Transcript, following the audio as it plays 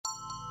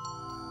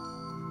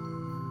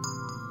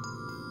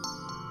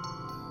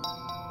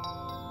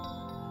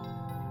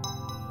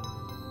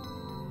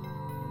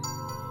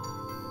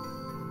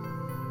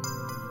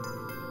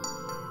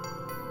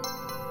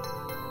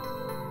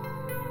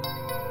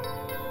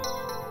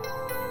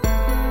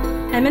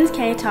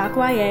M&K Talk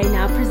YA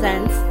now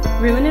presents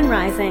Ruin and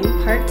Rising,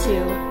 Part 2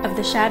 of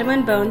the Shadow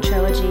and Bone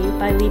trilogy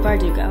by Leigh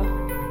Bardugo.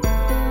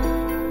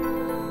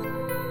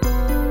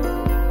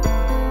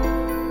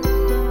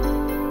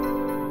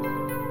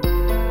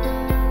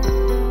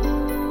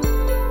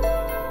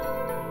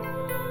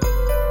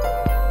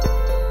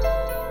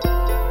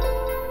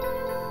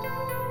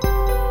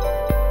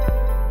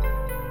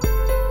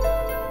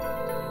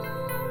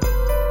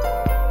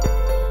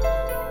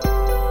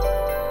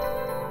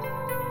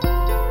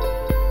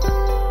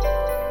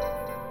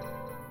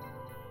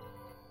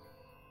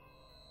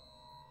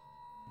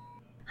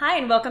 Hi,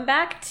 and welcome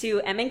back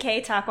to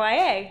M&K Talk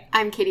YA.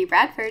 I'm Katie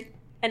Bradford.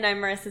 And I'm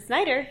Marissa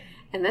Snyder.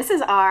 And this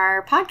is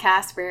our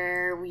podcast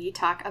where we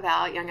talk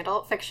about young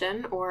adult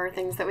fiction or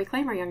things that we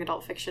claim are young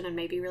adult fiction and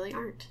maybe really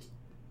aren't.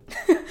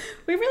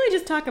 We really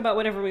just talk about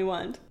whatever we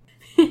want.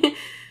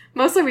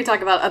 Mostly we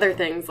talk about other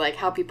things like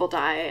how people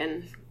die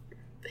and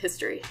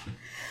history.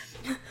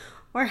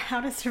 Or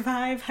how to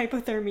survive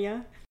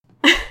hypothermia.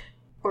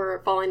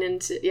 Or falling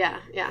into, yeah,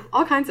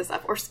 all kinds of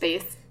stuff. Or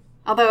space.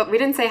 Although we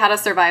didn't say how to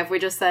survive, we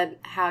just said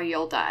how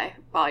you'll die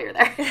while you're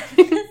there.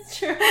 That's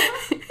true.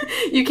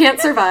 You can't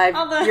survive,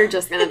 you're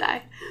just going to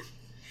die.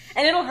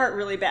 And it'll hurt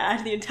really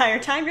bad the entire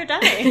time you're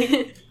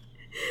dying.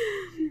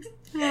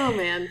 Oh,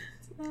 man.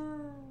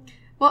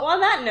 Well,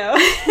 on that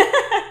note.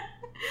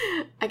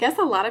 I guess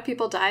a lot of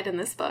people died in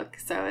this book,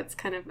 so it's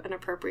kind of an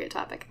appropriate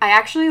topic. I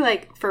actually,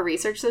 for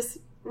research this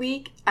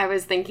week, I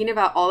was thinking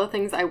about all the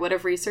things I would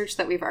have researched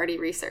that we've already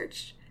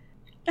researched.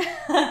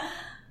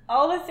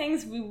 All the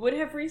things we would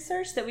have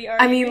researched that we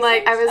already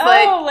researched?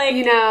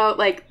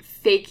 I was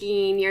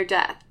faking your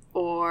death,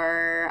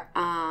 or,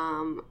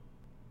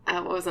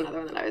 what was another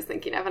one that I was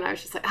thinking of? And I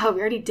was just like, oh, we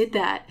already did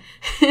that.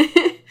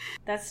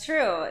 That's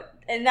true.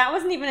 And that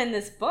wasn't even in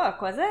this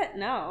book, was it?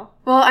 No.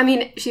 Well, I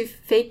mean, she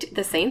faked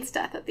the saint's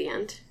death at the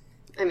end.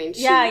 I mean,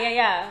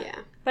 Yeah.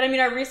 But I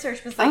mean, our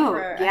research was I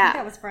think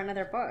that was for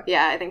another book.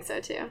 Yeah, I think so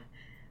too.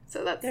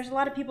 So there's a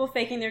lot of people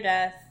faking their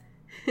death.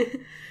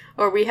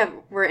 Or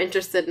we're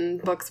interested in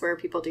books where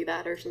people do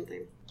that or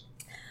something.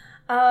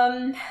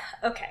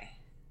 Okay.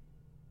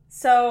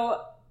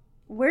 So,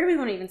 where do we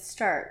want to even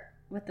start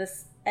with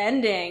this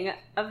ending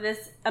of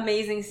this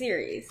amazing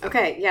series?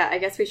 Okay, yeah, I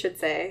guess we should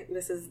say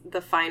this is the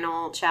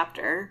final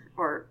chapter,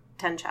 or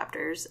 10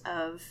 chapters,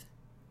 of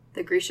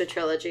the Grisha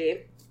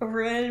trilogy.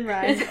 Ruin and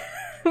Rising.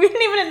 We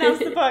didn't even announce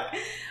the book.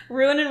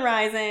 Ruin and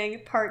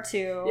Rising, Part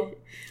 2.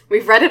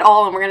 We've read it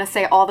all, and we're going to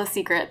say all the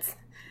secrets.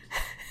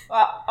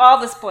 All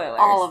the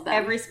spoilers. All of them.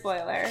 Every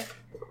spoiler.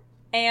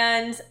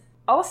 And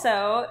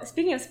also,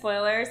 speaking of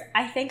spoilers,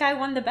 I think I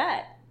won the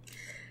bet.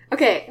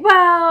 Okay,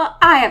 well,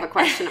 I have a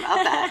question about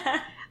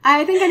that.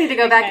 I think I need to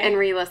go back and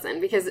re-listen,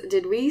 because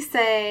did we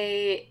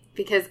say,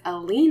 because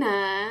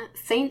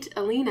Saint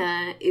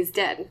Alina is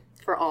dead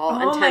for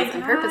all intents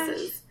and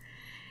purposes.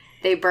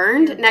 They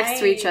burned next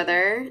to each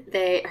other.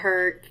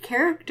 Her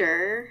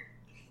character,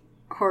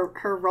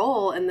 her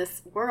role in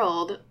this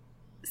world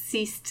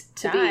ceased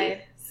to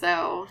be.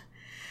 So,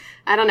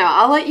 I don't know.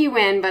 I'll let you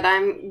win, but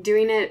I'm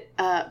doing it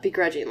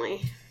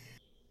begrudgingly.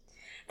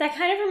 That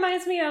kind of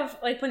reminds me of,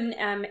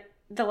 when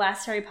the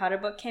last Harry Potter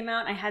book came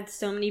out, I had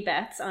so many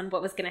bets on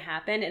what was going to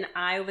happen, and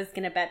I was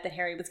going to bet that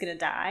Harry was going to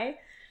die.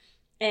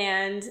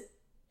 And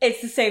it's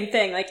the same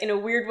thing. In a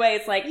weird way,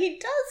 it's he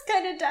does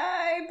kind of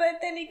die, but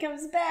then he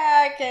comes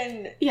back,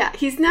 and... Yeah,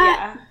 he's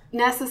not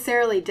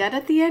necessarily dead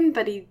at the end,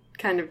 but he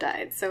kind of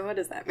died. So what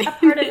does that mean? A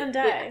part of him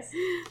dies.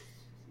 Yeah.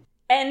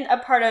 And a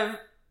part of...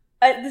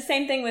 the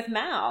same thing with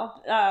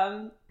Mal.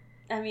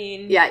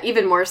 Yeah,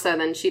 even more so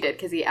than she did,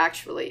 because he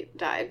actually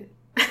died.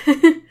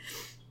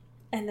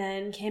 And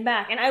then came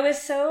back. And I was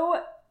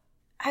so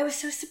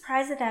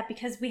surprised at that,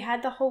 because we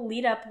had the whole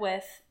lead up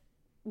with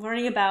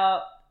learning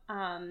about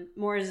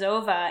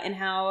Morozova and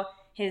how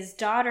his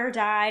daughter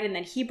died, and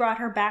then he brought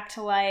her back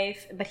to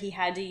life, but he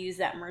had to use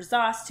that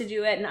Merzos to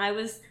do it. And I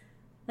was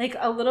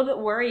a little bit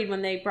worried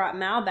when they brought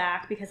Mal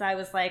back, because I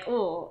was like,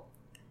 oh,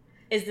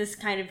 is this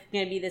kind of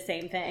going to be the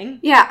same thing?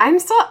 Yeah, I'm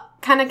still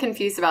kind of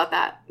confused about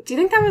that. Do you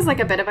think that was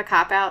a bit of a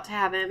cop-out to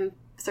have him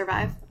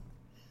survive?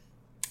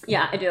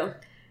 Yeah, I do.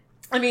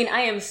 I mean,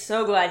 I am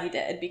so glad he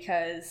did,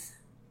 because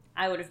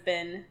I would have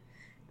been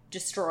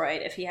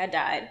destroyed if he had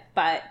died.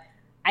 But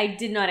I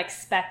did not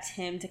expect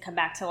him to come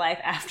back to life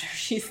after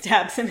she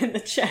stabs him in the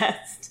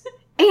chest.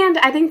 And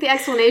I think the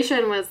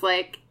explanation was,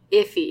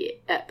 iffy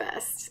at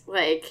best.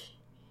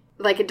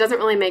 It doesn't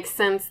really make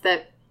sense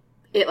that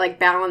it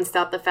balanced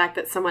out the fact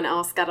that someone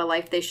else got a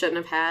life they shouldn't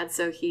have had,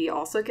 so he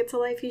also gets a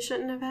life he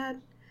shouldn't have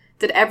had.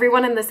 Did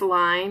everyone in this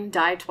line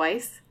die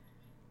twice?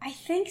 I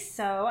think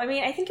so. I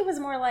mean, I think it was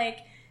more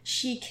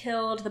she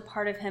killed the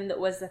part of him that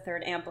was the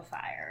third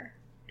amplifier.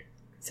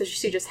 So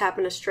she just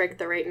happened to strike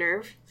the right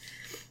nerve?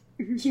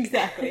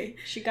 Exactly.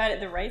 She got it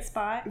the right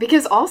spot.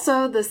 Because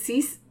also the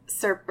sea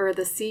whip?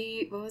 The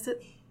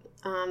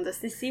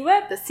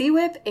sea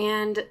whip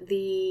and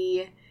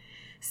the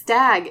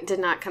stag did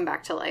not come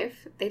back to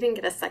life. They didn't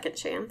get a second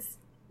chance.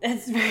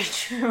 That's very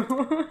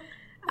true.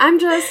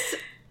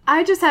 I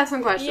I just have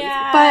some questions.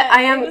 Yeah, but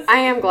I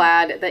am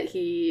glad that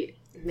he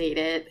made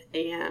it,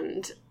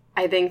 and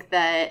I think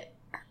that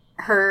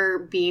her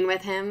being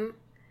with him,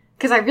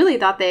 because I really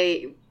thought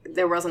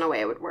there wasn't a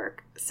way it would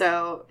work.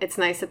 So it's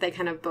nice that they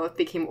kind of both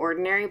became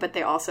ordinary, but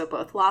they also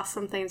both lost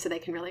something, so they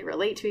can really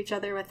relate to each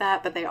other with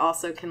that, but they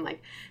also can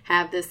like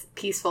have this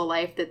peaceful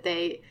life that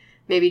they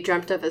maybe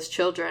dreamt of as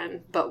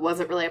children, but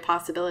wasn't really a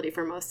possibility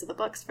for most of the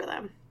books for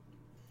them.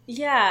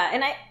 Yeah,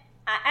 and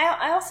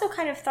I also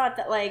kind of thought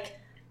that, like,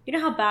 you know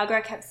how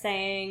Balgar kept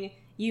saying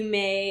you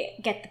may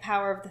get the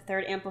power of the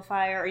third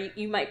amplifier, or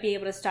you might be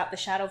able to stop the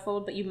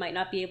Shadowfold, but you might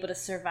not be able to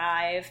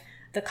survive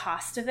the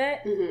cost of it.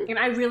 Mm-hmm. And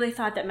I really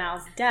thought that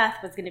Mal's death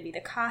was going to be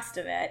the cost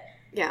of it.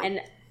 Yeah.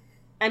 And,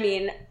 I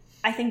mean,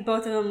 I think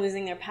both of them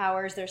losing their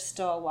powers, there's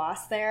still a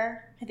loss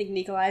there. I think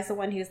Nikolai's the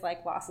one who's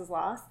like, loss is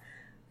loss.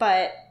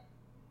 But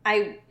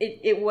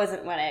it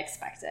wasn't what I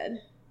expected.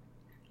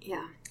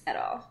 Yeah. At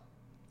all.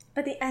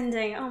 But the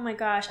ending, oh my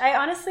gosh. I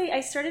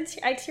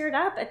teared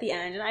up at the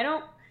end, and I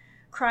don't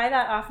cry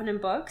that often in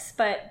books,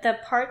 but the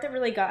part that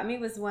really got me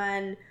was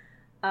when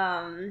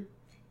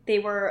they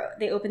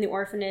opened the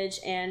orphanage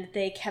and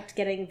they kept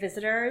getting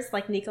visitors.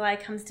 Like, Nikolai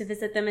comes to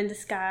visit them in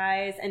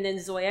disguise, and then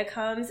Zoya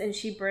comes and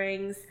she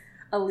brings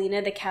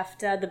Alina the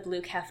Kefta, the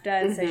blue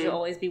Kefta, and says, "You'll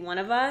always be one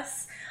of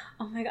us."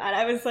 Oh my god,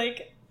 I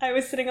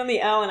was sitting on the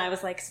L and I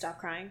was like, stop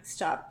crying.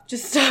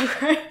 Just stop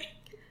crying.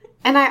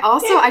 And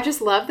I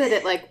just love that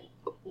it like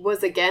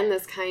was again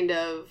this kind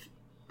of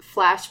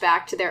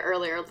flashback to their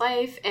earlier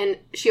life, and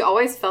she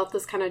always felt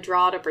this kind of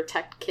draw to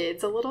protect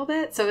kids a little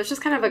bit, so it's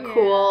just kind of a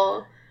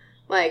cool,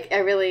 like, I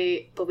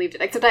really believed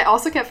it. Except I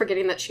also kept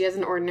forgetting that she has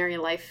an ordinary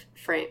life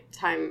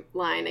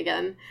timeline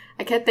again.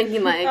 I kept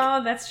thinking, like,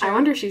 oh, that's true. I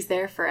wonder if she's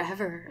there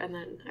forever, and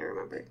then I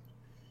remembered.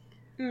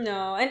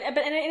 No, and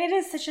it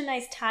is such a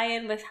nice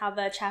tie-in with how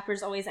the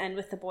chapters always end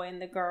with the boy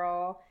and the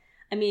girl.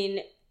 I mean,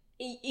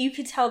 you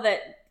could tell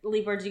that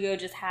Leigh Bardugo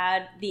just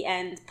had the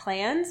end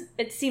planned.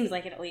 It seems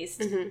like it, at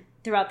least,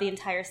 throughout the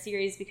entire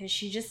series, because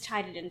she just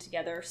tied it in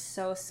together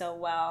so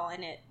well,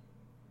 and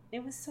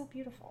it was so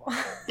beautiful.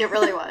 It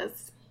really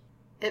was.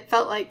 It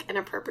felt like an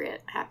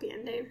appropriate happy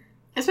ending.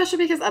 Especially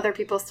because other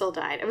people still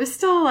died. It was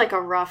still, like,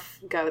 a rough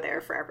go there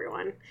for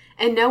everyone.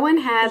 And no one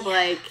had,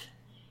 like,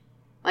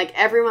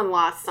 everyone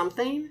lost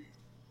something.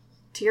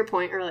 To your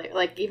point earlier.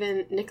 Like,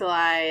 even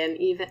Nikolai and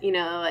even, you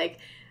know, like,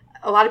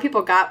 a lot of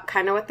people got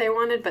kind of what they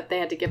wanted, but they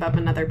had to give up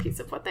another piece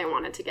of what they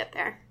wanted to get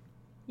there.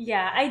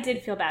 Yeah, I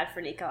did feel bad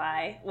for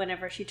Nikolai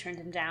whenever she turned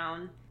him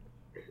down.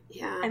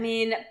 Yeah. I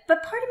mean,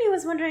 but part of me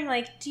was wondering,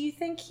 like, do you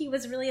think he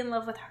was really in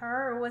love with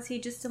her, or was he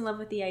just in love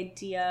with the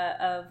idea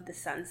of the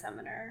Sun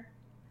Summoner?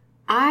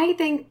 I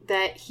think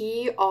that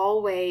he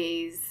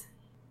always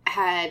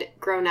had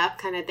grown up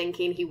kind of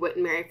thinking he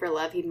wouldn't marry for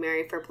love, he'd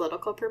marry for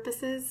political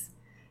purposes.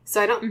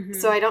 So I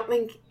don't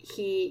think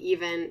he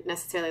even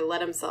necessarily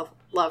let himself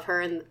love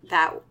her in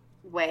that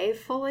way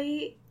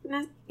fully.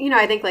 You know,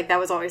 I think, like, that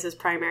was always his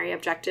primary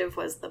objective,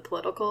 was the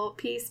political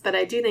piece, but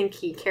I do think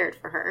he cared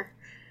for her.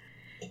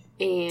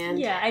 And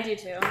yeah, I do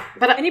too.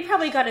 And he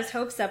probably got his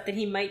hopes up that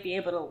he might be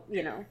able to,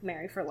 you know,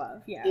 marry for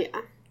love. Yeah.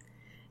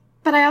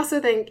 But I also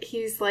think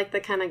he's like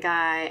the kind of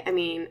guy, I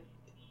mean,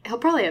 he'll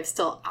probably have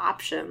still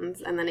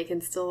options, and then he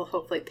can still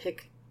hopefully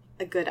pick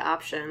a good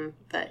option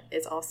that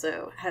is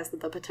also has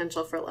the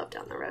potential for love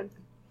down the road.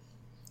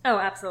 Oh,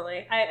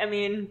 absolutely. I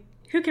mean,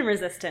 who can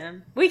resist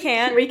him? We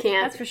can't.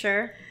 That's for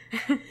sure.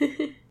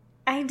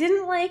 I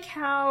didn't like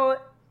how...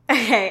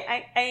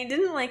 Okay, I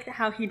didn't like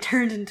how he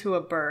turned into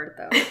a bird,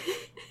 though.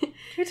 Can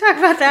we talk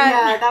about that?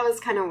 Yeah, that was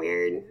kind of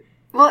weird.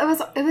 Well,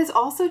 it was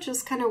also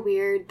just kind of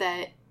weird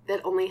that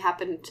only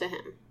happened to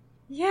him.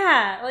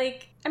 Yeah,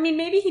 like, I mean,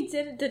 maybe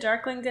the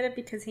Darkling did it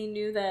because he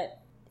knew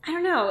that, I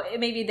don't know,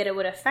 maybe that it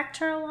would affect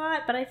her a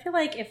lot, but I feel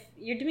like if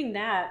you're doing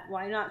that,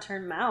 why not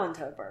turn Mal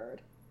into a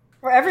bird?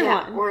 Or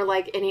everyone. Yeah, or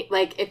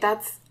if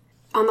that's,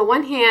 on the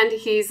one hand,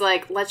 he's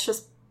like, let's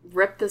just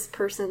rip this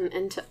person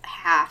into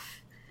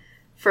half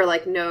for,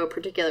 like, no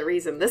particular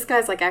reason. This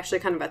guy's, like, actually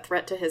kind of a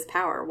threat to his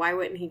power. Why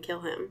wouldn't he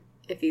kill him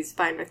if he's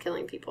fine with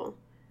killing people?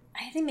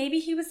 I think maybe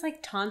he was,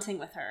 like, taunting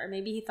with her.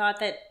 Maybe he thought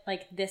that,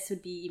 like, this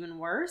would be even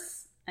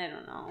worse. I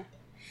don't know.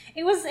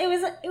 It was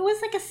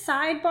like a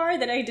sidebar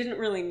that I didn't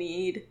really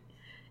need.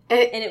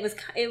 And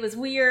it was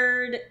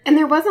weird. And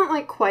there wasn't,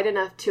 like, quite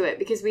enough to it,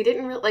 because we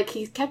didn't really, like,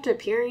 he kept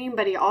appearing,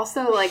 but he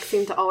also, like,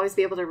 seemed to always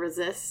be able to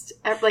resist.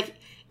 Like,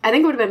 I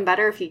think it would have been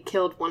better if he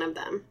killed one of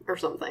them or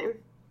something.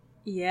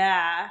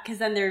 Yeah, because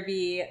then there'd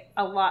be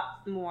a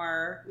lot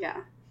more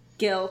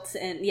guilt,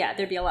 and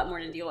there'd be a lot more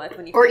to deal with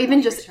when you... Or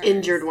even just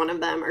injured one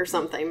of them or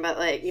something, but,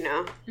 like, you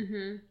know.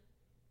 Mm-hmm.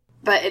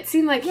 But it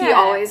seemed like he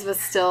always was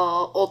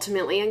still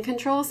ultimately in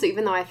control, so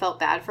even though I felt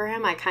bad for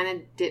him, I kind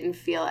of didn't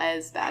feel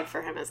as bad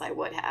for him as I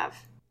would have.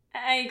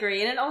 I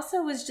agree, and it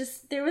also was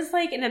just... There was,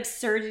 like, an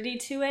absurdity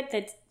to it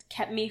that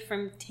kept me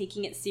from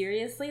taking it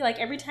seriously. Like,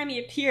 every time he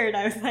appeared,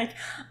 I was like,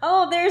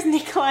 oh, there's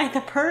Nikolai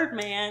the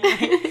Birdman,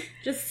 like,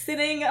 just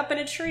sitting up in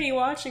a tree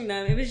watching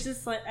them. It was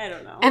just like, I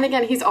don't know. And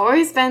again, he's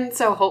always been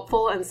so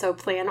hopeful and so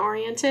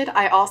plan-oriented.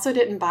 I also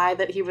didn't buy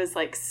that he was,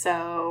 like,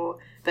 so...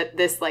 that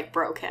this, like,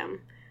 broke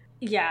him.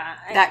 Yeah.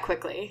 That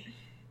quickly.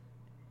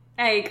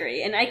 I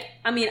agree. And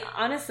I mean,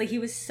 honestly, he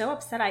was so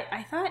upset.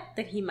 I thought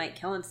that he might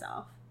kill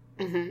himself.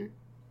 Mm-hmm.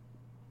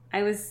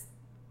 I was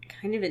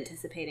kind of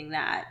anticipating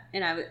that.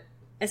 And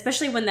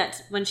especially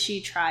when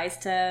she tries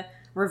to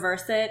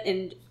reverse it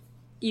and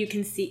you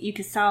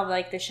saw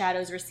like the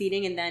shadows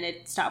receding and then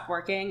it stopped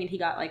working and he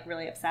got like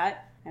really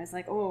upset. I was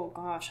like, oh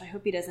gosh, I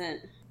hope he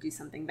doesn't do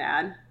something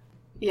bad.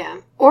 Yeah.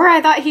 Or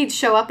I thought he'd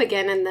show up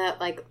again in the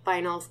like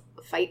final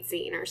fight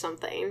scene or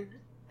something.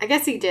 I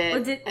guess he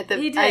did.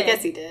 He did. I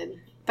guess he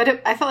did.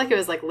 But I felt like it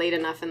was like late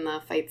enough in the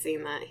fight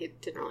scene that he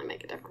didn't really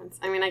make a difference.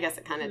 I mean, I guess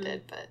it kind of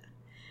did, but...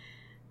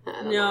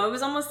 I don't know. It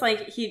was almost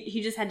like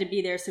he just had to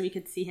be there so we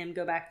could see him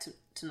go back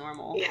to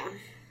normal. Yeah.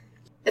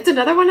 It's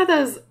another one of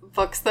those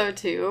books, though,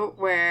 too,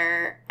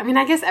 where... I mean,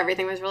 I guess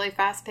everything was really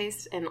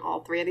fast-paced in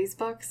all three of these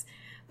books.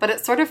 But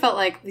it sort of felt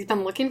like we've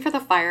been looking for the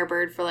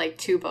Firebird for, like,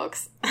 2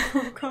 books.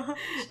 Oh, gosh.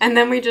 And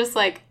then we just,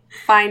 like,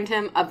 find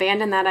him,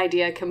 abandon that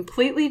idea,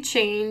 completely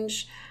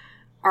change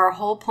our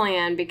whole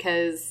plan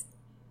because...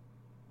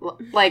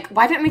 Like,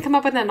 why didn't we come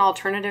up with an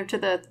alternative to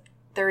the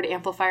third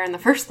amplifier in the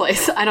first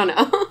place? I don't know.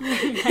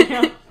 I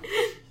know.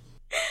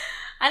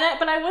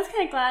 But I was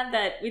kind of glad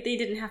that they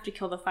didn't have to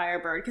kill the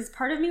Firebird, because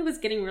part of me was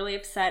getting really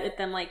upset at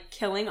them, like,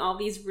 killing all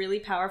these really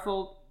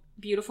powerful,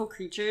 beautiful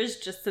creatures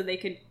just so they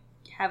could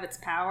have its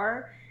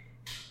power.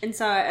 And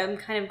so I'm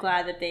kind of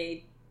glad that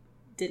they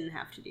didn't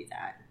have to do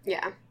that.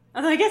 Yeah.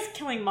 Although I guess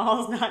killing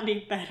Maul's not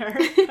any better.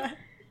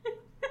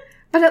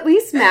 But at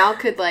least Mal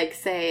could, like,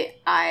 say,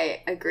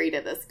 I agree to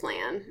this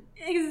plan.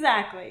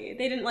 Exactly.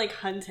 They didn't, like,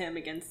 hunt him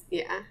against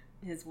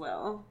his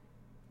will.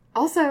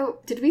 Also,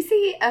 did we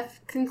see a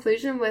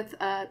conclusion with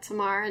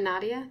Tamar and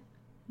Nadia?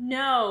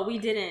 No, we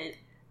didn't.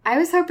 I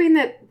was hoping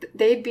that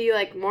they'd be,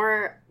 like,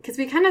 more... Because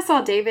we kind of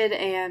saw David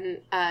and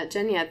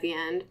Genya at the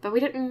end, but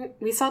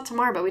we saw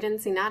Tamar, but we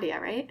didn't see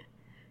Nadia, right?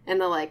 In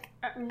the, like,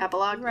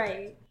 epilogue?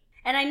 Right.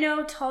 And I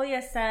know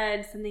Talia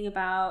said something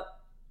about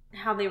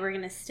how they were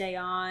going to stay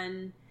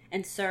on...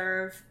 and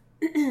serve.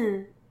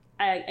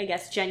 I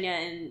guess Genya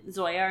and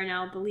Zoya are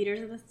now the leaders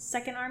of the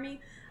Second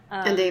Army.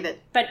 And David.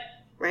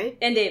 Right?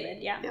 And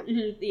David, yeah. Yep.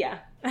 Mm-hmm, yeah.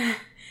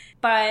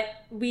 But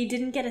we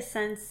didn't get a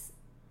sense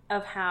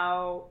of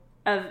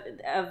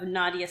of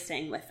Nadia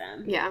staying with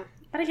them. Yeah.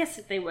 But I guess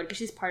they would, because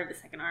she's part of the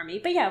Second Army.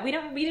 But yeah, we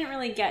didn't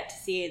really get to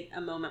see a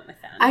moment with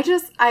them.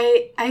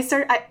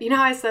 You know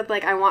how I said,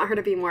 like, I want her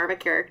to be more of a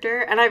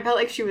character? And I felt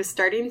like she was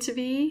starting to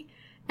be...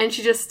 And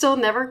she just still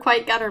never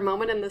quite got her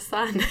moment in the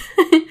sun.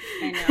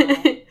 I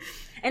know.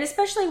 And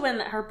especially when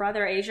her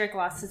brother Adric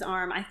lost his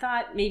arm, I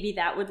thought maybe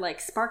that would, like,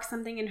 spark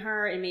something in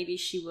her and maybe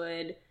she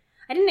would...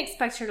 I didn't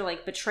expect her to,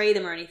 like, betray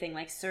them or anything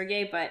like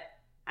Sergei, but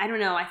I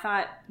don't know. I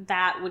thought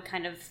that would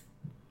kind of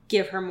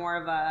give her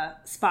more of a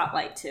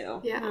spotlight,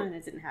 too. Yeah. And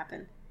it didn't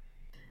happen.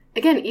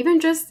 Again, even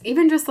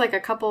just like a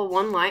couple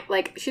one line...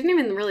 Like, she didn't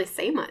even really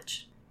say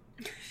much.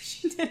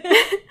 She didn't.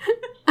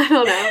 I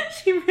don't know.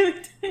 She really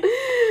did.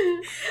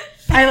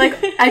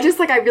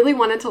 I really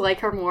wanted to like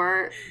her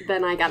more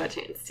than I got a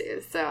chance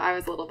to. So I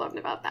was a little bummed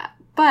about that.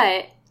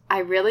 But I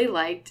really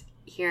liked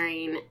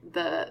hearing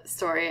the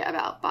story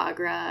about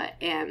Baghra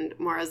and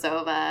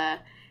Morozova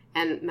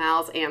and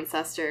Mal's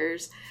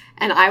ancestors.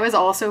 And I was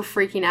also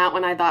freaking out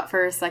when I thought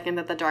for a second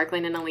that the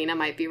Darkling and Alina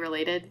might be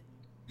related.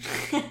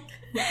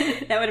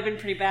 That would have been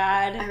pretty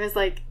bad. I was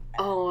like,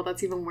 oh,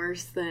 that's even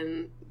worse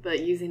than the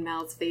using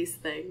Mal's face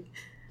thing.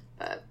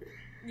 But...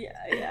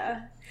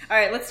 Yeah. All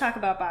right, let's talk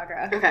about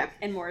Baghra. Okay.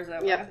 And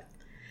Morozova. Yep.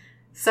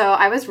 So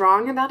I was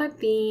wrong about it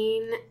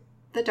being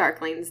the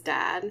Darkling's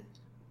dad,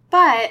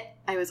 but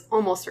I was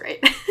almost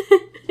right.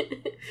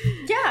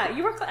 Yeah,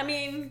 you were.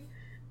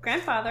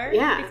 Grandfather.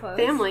 Yeah, pretty close.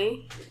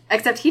 family.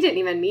 Except he didn't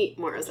even meet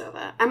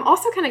Morozova. I'm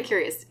also kind of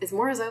curious. Is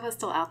Morozova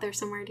still out there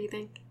somewhere, do you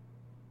think?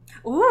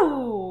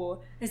 Ooh.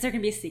 Is there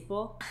going to be a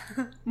sequel?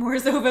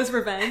 Morozova's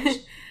Revenge?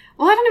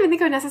 Well, I don't even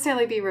think it would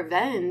necessarily be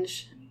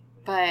revenge,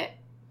 but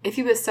if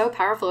he was so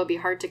powerful, it would be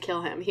hard to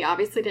kill him. He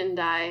obviously didn't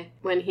die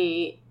when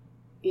he,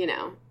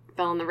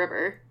 fell in the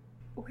river.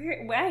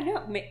 I know.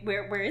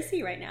 Where is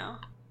he right now?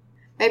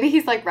 Maybe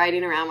he's, like,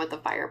 riding around with the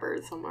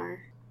Firebird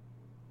somewhere.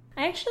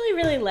 I actually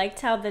really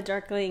liked how the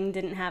Darkling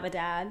didn't have a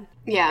dad.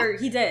 Yeah. Or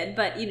he did,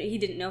 but he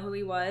didn't know who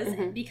he was,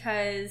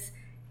 because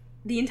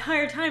the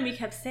entire time we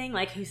kept saying,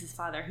 like, who's his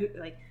father?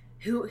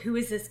 Who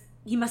is this?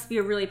 He must be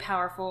a really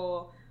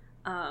powerful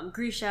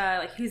Grisha.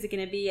 Like, who's it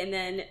going to be? And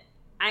then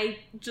I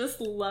just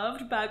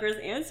loved Baghra's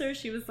answer.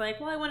 She was like,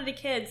 well, I wanted a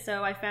kid,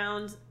 so I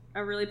found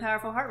a really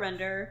powerful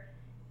Heartrender,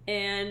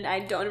 and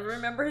I don't even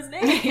remember his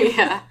name.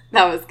 Yeah,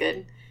 that was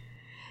good.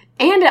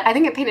 And I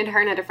think it painted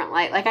her in a different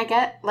light.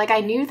 I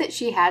knew that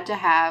she had to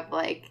have,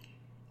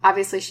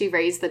 obviously she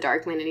raised the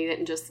Darkling and he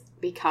didn't just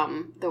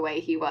become the way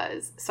he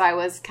was. So I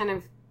was kind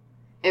of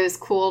it was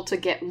cool to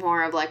get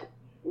more of, like,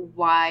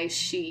 why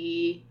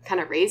she kind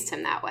of raised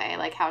him that way,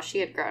 like how she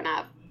had grown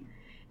up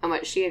and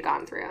what she had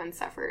gone through and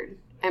suffered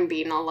and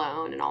being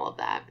alone and all of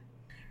that.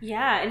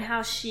 Yeah, and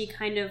how she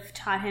kind of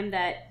taught him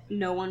that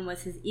no one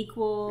was his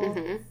equal.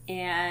 Mm-hmm.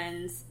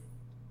 And,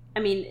 I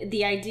mean,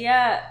 the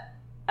idea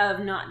of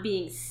not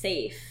being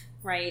safe,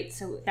 right?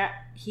 So that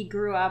he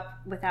grew up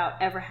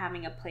without ever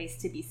having a place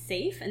to be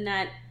safe. And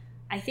that,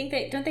 I think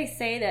that, don't they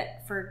say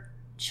that for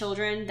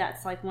children,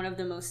 that's like one of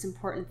the most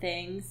important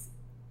things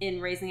in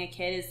raising a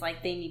kid is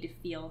like they need to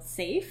feel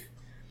safe.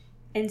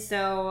 And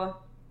so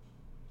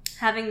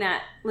having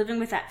that, living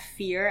with that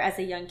fear as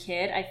a young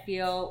kid, I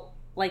feel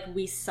like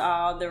we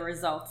saw the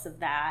results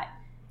of that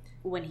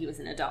when he was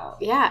an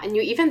adult. Yeah, and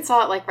you even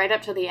saw it like right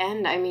up to the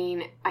end. I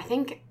mean, I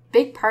think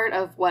big part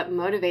of what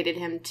motivated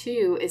him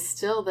too is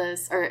still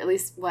this, or at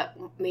least what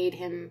made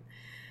him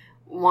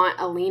want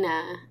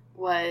Alina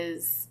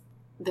was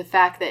the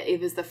fact that it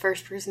was the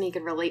first person he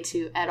could relate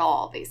to at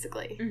all,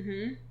 basically.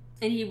 Mm-hmm.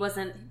 And he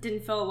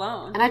didn't feel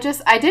alone. And I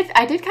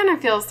did kind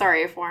of feel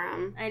sorry for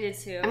him. I did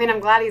too. I mean, I'm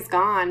glad he's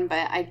gone,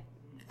 but I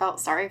felt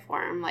sorry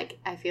for him. Like,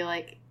 I feel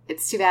like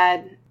it's too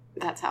bad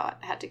that's how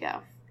it had to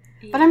go.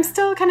 Yeah. But I'm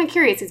still kind of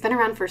curious. He's been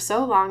around for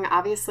so long.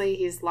 Obviously,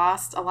 he's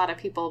lost a lot of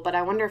people, but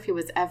I wonder if he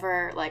was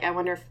ever, like, I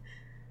wonder if,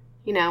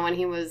 you know, when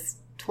he was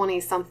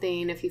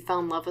 20-something, if he fell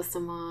in love with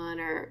someone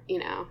or, you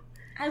know.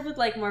 I would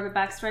like more of a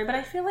backstory, but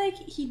I feel like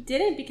he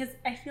didn't because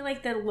I feel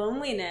like the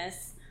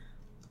loneliness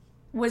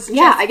was just...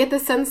 Yeah, I get the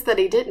sense that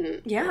he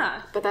didn't.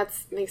 Yeah. But that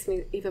makes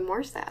me even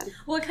more sad.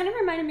 Well, it kind of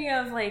reminded me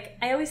of, like,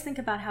 I always think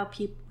about how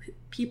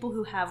people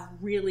who have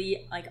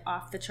really, like,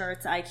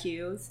 off-the-charts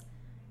IQs,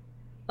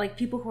 like,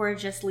 people who are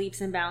just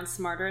leaps and bounds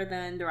smarter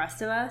than the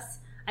rest of us,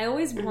 I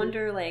always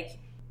wonder, like,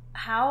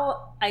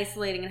 how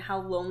isolating and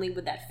how lonely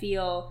would that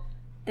feel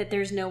that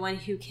there's no one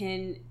who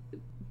can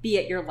be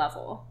at your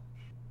level?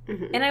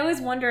 Mm-hmm. And I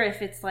always wonder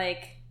if it's,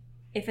 like,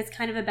 if it's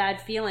kind of a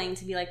bad feeling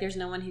to be like, there's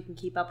no one who can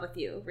keep up with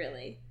you,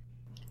 really.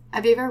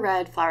 Have you ever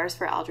read Flowers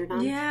for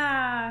Algernon?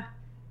 Yeah.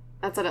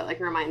 That's what it, like,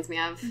 reminds me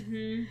of.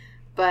 Mm-hmm.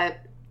 But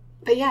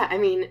yeah, I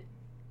mean,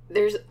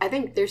 I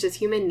think there's this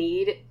human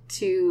need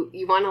to,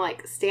 you want to,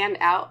 like, stand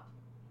out,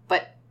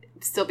 but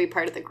still be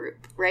part of the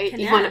group, right?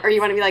 You want to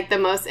be, like, the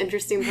most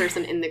interesting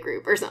person in the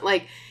group or something.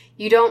 Like,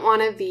 you don't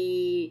want to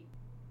be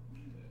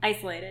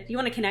isolated. You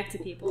want to connect to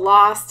people.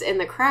 Lost in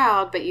the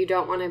crowd, but you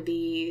don't want to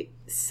be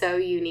so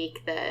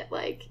unique that,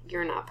 like,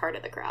 you're not part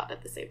of the crowd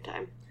at the same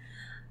time.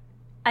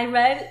 I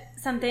read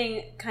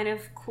something kind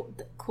of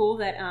cool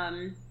that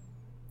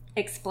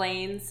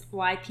explains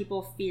why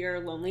people fear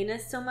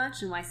loneliness so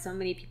much and why so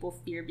many people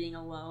fear being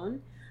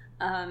alone.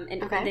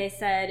 And they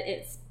said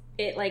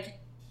it like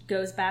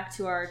goes back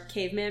to our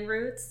caveman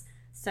roots.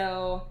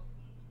 So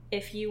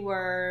if you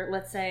were,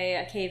 let's say,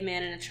 a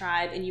caveman in a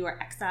tribe and you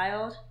were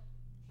exiled,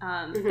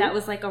 that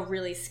was like a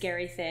really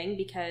scary thing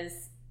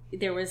because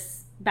there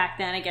was, back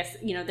then, I guess,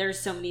 you know, there's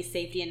so many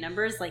safety in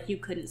numbers, like you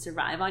couldn't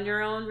survive on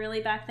your own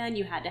really back then.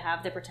 You had to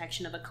have the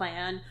protection of a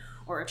clan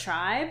or a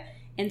tribe.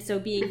 And so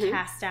being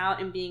cast out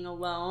and being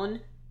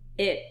alone,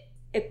 it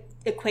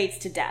equates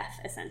to death,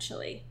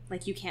 essentially.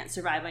 Like you can't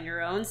survive on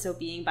your own, so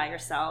being by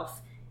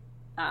yourself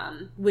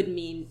would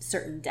mean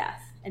certain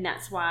death. And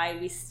that's why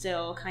we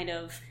still kind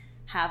of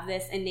have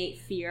this innate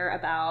fear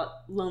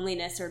about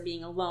loneliness or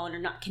being alone or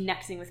not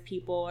connecting with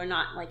people or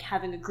not like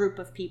having a group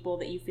of people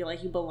that you feel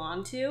like you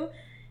belong to.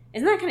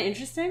 Isn't that kind of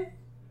interesting?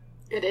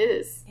 It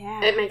is.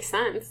 Yeah. It makes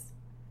sense.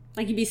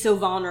 Like you'd be so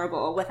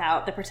vulnerable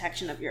without the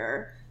protection of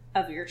your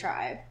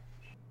tribe.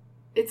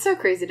 It's so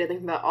crazy to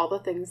think about all the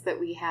things that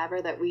we have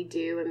or that we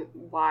do and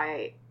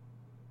why,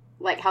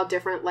 like how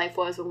different life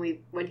was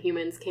when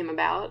humans came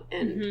about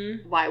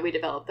and why we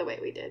developed the way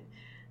we did.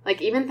 Like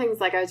even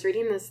things like I was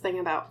reading this thing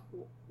about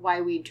why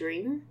we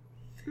dream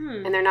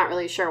and they're not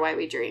really sure why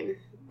we dream.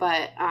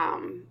 But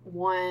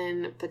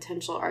one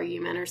potential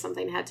argument or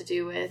something had to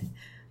do with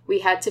we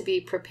had to be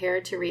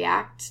prepared to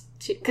react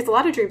to, because a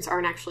lot of dreams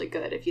aren't actually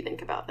good if you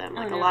think about them.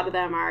 Like a lot of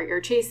them are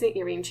you're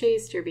being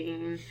chased, you're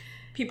being...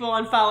 People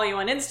unfollow you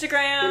on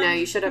Instagram. You know,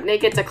 you showed up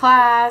naked to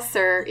class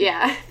or,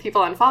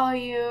 people unfollow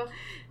you.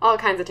 All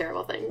kinds of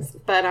terrible things.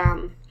 But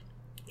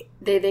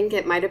they think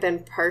it might have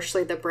been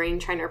partially the brain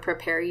trying to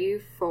prepare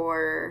you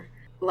for,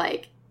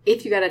 like,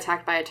 if you got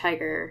attacked by a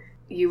tiger,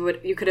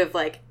 you could have,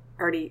 like,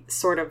 already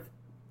sort of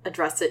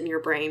addressed it in your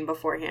brain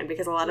beforehand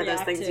because a lot of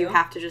those things you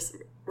have to just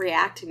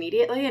react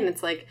immediately and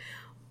it's, like,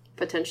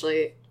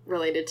 potentially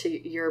related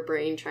to your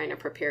brain trying to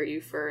prepare you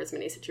for as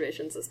many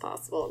situations as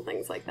possible and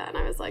things like that. And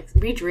I was like,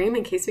 we dream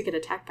in case we get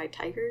attacked by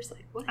tigers?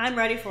 Like, what? I'm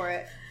ready for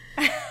it.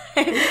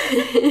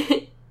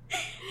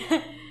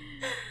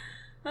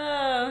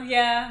 Oh,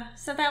 yeah.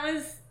 So that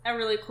was a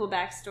really cool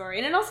backstory.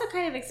 And it also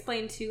kind of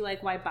explained, too,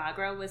 like, why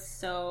Baghra was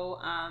so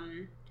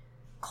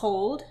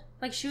cold.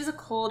 Like, she was a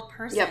cold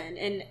person. Yep.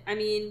 And, I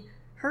mean,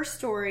 her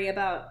story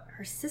about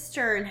her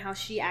sister and how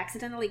she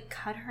accidentally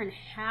cut her in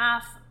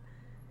half.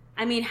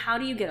 I mean, how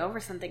do you get over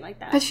something like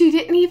that? But she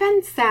didn't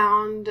even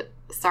sound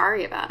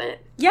sorry about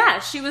it. Yeah,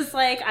 she was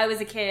like, I was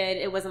a kid.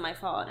 It wasn't my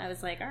fault. I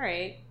was like, all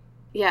right.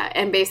 Yeah,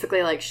 and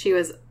basically, like, she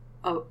was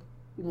a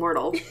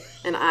mortal,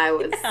 and I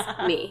was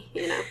me,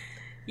 you know?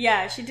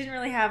 Yeah, she didn't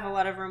really have a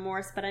lot of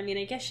remorse, but I mean,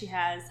 I guess she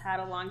has had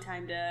a long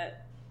time to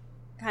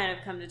kind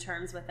of come to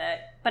terms with it.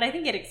 But I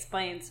think it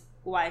explains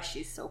why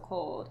she's so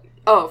cold.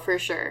 Oh, for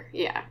sure,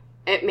 yeah.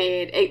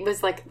 It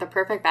was, like, the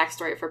perfect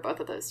backstory for both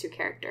of those two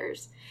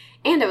characters.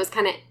 And it was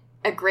kind of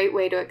a great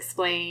way to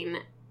explain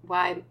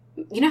why...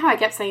 You know how I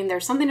kept saying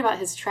there's something about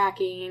his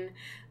tracking?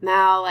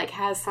 Mal, like,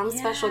 has some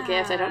special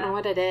gift. I don't know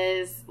what it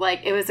is. Like,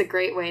 it was a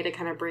great way to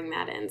kind of bring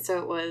that in.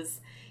 So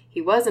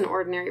he was an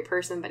ordinary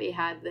person, but he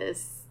had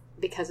this,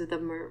 because of the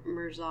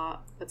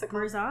what's it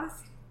called?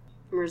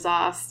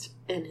 Murzost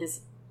in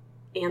his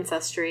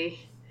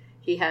ancestry.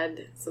 He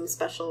had some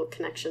special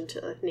connection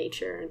to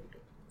nature.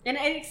 And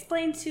it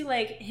explained, too,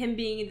 like, him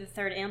being the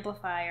third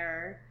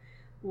amplifier,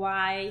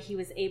 why he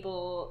was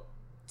able...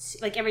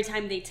 Like, every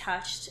time they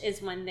touched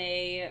is when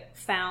they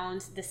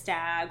found the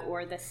stag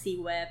or the sea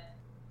whip.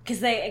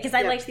 Because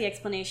I liked the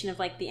explanation of,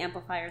 like, the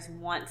amplifiers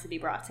want to be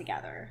brought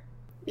together.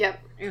 Yep.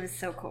 It was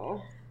so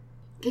cool.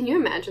 Can you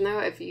imagine, though,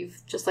 if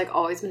you've just, like,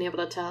 always been able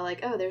to tell,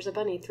 like, oh, there's a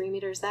bunny 3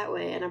 meters that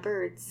way and a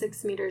bird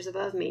 6 meters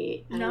above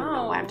me. I don't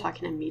know why I'm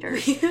talking in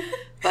meters.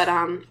 But,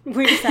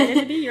 we decided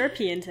to be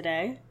European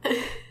today.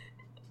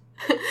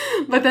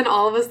 But then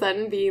all of a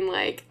sudden being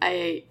like,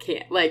 I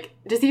can't, like,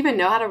 does he even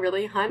know how to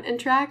really hunt and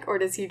track? Or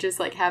does he just,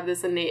 like, have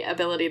this innate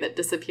ability that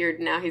disappeared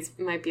and now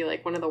might be,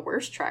 like, one of the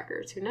worst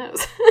trackers? Who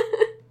knows?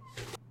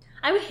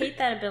 I would hate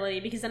that ability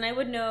because then I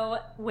would know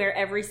where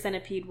every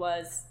centipede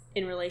was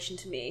in relation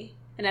to me.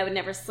 And I would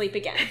never sleep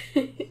again.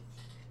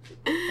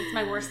 It's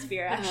my worst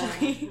fear,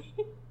 actually.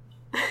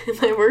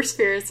 My worst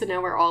fear is to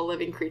know where all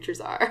living creatures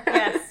are.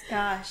 Yes,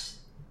 gosh.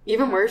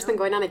 Even worse than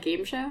going on a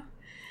game show?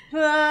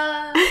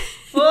 Well,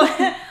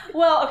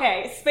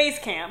 okay, space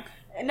camp.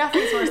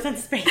 Nothing's worse than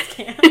space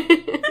camp.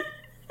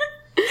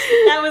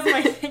 That was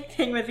my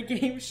thing with the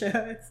game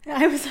shows.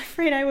 I was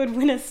afraid I would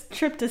win a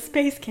trip to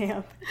space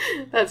camp.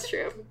 That's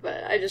true,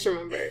 but I just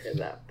remember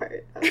that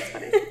part. That was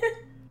funny.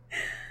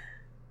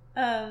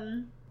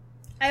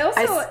 Go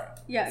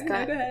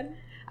ahead.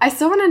 I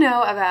still want to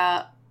know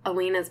about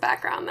Alina's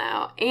background,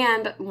 though,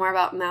 and more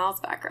about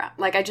Mal's background.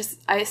 Like, I just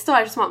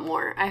want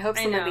more. I hope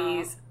some of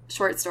these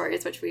short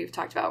stories, which we've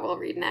talked about, we'll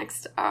read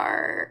next,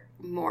 are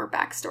more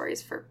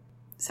backstories for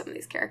some of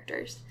these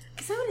characters.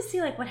 Because I want to see,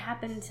 like, what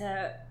happened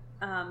to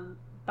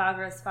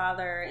Baghra's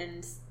father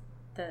and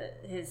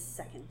his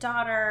second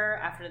daughter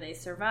after they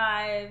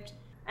survived.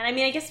 And I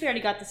mean, I guess we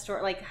already got the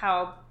story, like,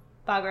 how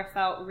Baghra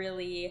felt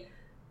really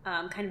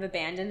kind of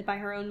abandoned by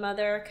her own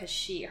mother because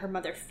her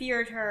mother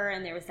feared her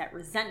and there was that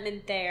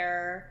resentment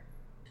there.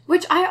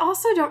 Which I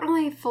also don't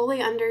really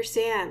fully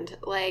understand.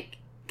 Like,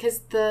 because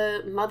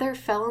the mother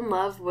fell in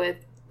love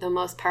with the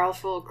most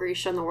powerful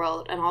Grisha in the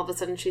world, and all of a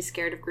sudden she's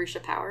scared of Grisha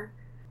power.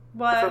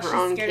 Well, she's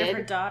scared of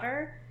her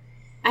daughter?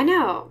 I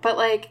know, but,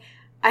 like,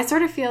 I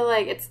sort of feel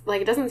like it's,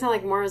 like, it doesn't sound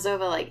like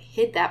Morozova, like,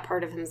 hid that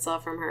part of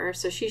himself from her,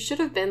 so she should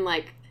have been,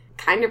 like,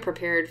 kind of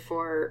prepared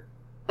for,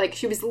 like,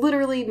 she was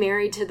literally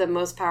married to the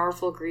most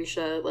powerful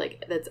Grisha,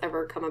 like, that's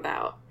ever come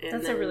about. And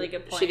that's a really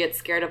good point. She gets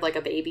scared of, like,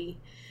 a baby.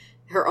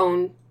 Her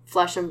own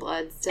flesh and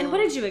blood still. And what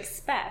did you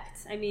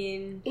expect? I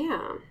mean...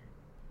 Yeah.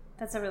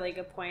 That's a really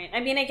good point. I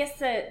mean, I guess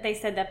that they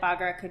said that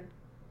Baghra could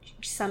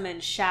summon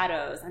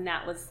shadows, and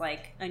that was,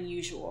 like,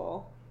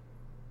 unusual.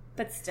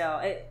 But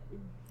still,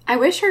 I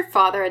wish her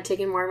father had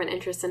taken more of an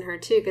interest in her,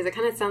 too, because it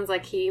kind of sounds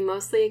like he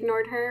mostly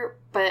ignored her.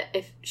 But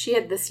if she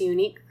had this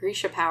unique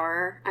Grisha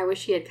power, I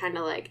wish he had kind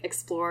of, like,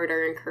 explored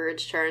or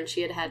encouraged her, and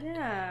she had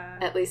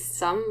at least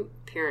some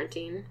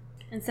parenting.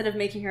 Instead of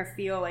making her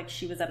feel like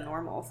she was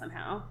abnormal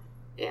somehow.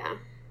 Yeah.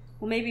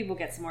 Well, maybe we'll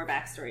get some more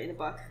backstory in the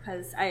book,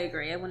 because I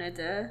agree. I wanted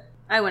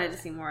to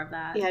see more of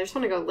that. Yeah, I just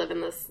want to go live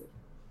in this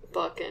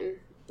book and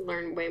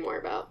learn way more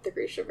about the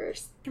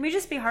Grishaverse. Can we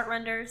just be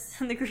heartrenders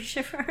in the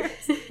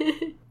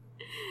Grishaverse?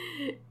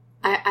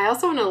 I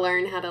also want to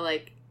learn how to,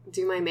 like,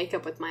 do my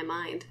makeup with my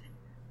mind.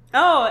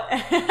 Oh!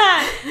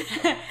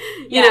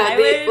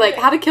 Like,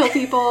 how to kill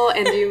people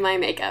and do my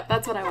makeup.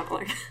 That's what I want to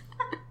learn.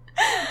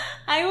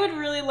 I would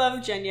really love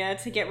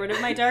Jenya to get rid of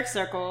my dark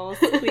circles,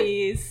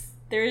 please.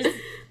 There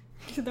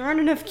aren't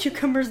enough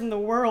cucumbers in the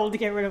world to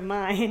get rid of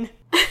mine.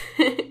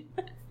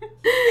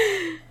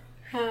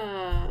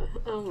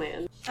 Oh,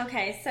 man.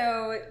 Okay,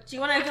 so do you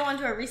want to go on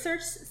to a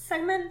research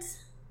segment?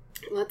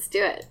 Let's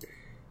do it.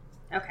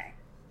 Okay.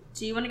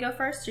 Do you want to go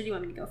first, or do you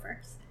want me to go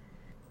first?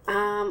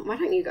 Why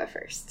don't you go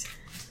first?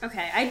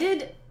 Okay, I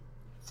did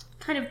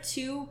kind of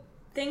 2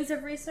 things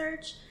of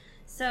research.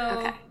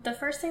 So The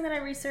first thing that I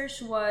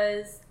researched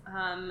was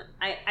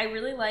I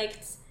really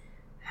liked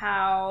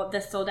how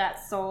the Soldat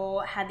Soul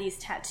had these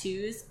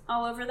tattoos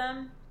all over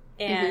them.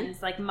 And,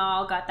 like,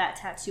 Mal got that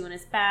tattoo on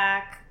his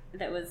back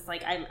that was,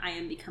 like, I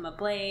am become a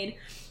blade.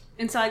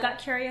 And so I got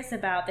curious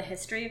about the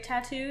history of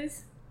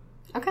tattoos.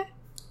 Okay.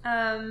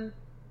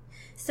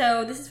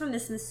 So this is from the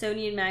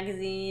Smithsonian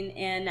Magazine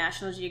and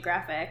National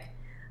Geographic.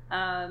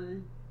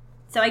 So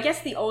I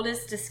guess the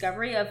oldest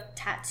discovery of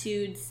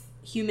tattooed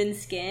human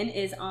skin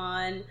is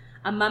on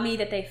a mummy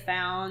that they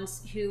found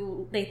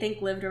who they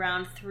think lived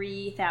around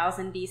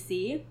 3000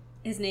 BC.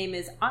 His name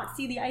is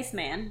Otzi the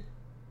Iceman.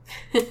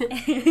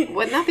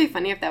 Wouldn't that be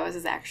funny if that was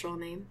his actual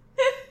name?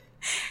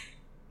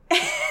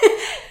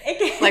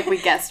 Like,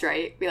 we guessed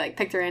right. We, like,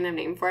 picked a random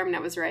name for him, and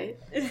that was right.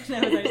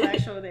 That was his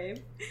actual name.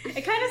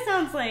 It kind of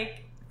sounds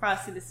like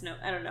Frosty the Snow.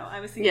 I don't know. I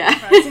was thinking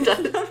Frosty the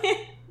Snowman.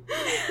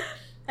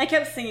 I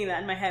kept singing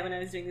that in my head when I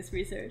was doing this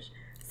research.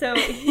 So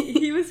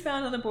he was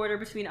found on the border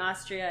between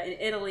Austria and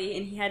Italy,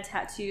 and he had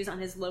tattoos on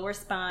his lower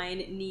spine,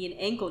 knee, and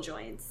ankle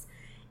joints.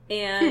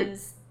 And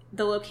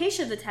the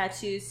location of the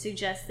tattoos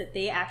suggests that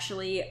they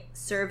actually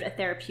served a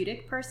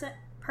therapeutic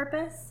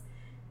purpose.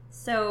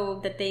 So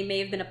that they may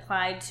have been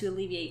applied to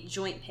alleviate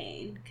joint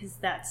pain, because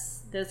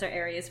those are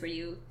areas where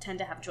you tend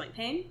to have joint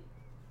pain.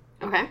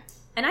 Okay.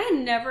 And I had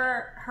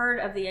never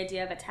heard of the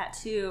idea of a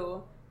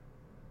tattoo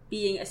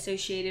being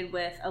associated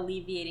with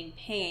alleviating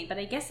pain, but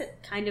I guess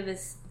it kind of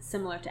is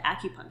similar to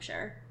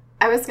acupuncture.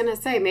 I was going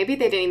to say, maybe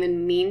they didn't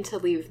even mean to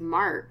leave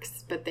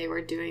marks, but they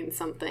were doing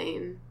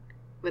something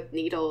with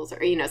needles or,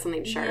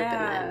 something sharp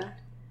and then...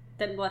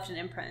 that left an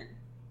imprint.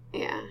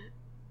 Yeah.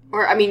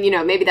 Or, I mean,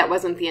 maybe that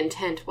wasn't the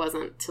intent,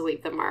 wasn't to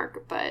leave the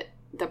mark, but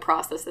the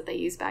process that they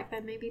used back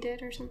then maybe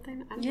did or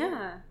something. I don't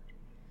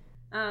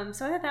know.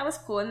 So I thought that was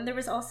cool. And there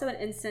was also an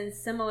instance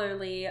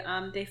similarly.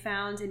 They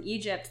found in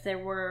Egypt, there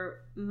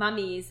were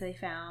mummies they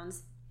found,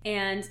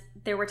 and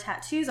there were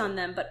tattoos on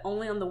them, but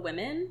only on the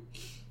women.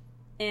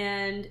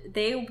 And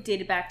they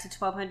dated back to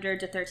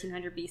 1200 to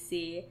 1300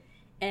 BC.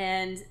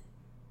 And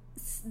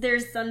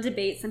there's some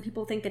debate. Some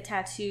people think the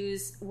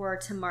tattoos were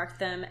to mark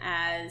them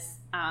as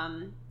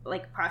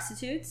like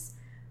prostitutes,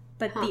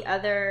 but the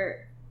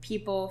other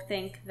people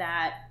think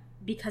that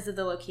because of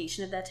the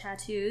location of the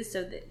tattoos,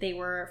 so that they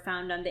were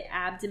found on the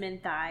abdomen,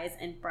 thighs,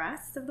 and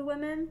breasts of the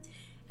women,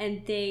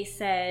 and they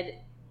said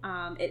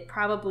it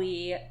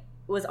probably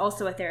was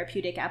also a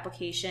therapeutic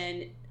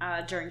application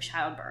during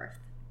childbirth,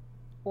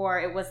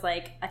 or it was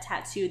like a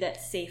tattoo that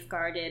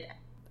safeguarded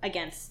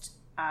against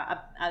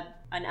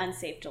an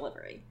unsafe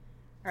delivery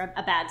or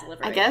a bad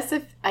delivery.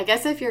 I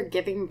guess if you're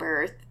giving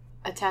birth,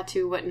 a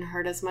tattoo wouldn't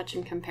hurt as much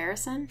in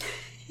comparison.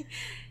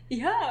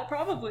 Yeah,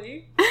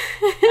 probably.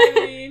 I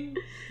mean,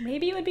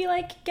 maybe it would be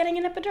like getting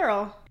an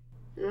epidural.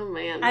 Oh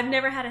man, I've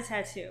never had a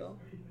tattoo.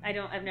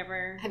 I've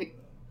never.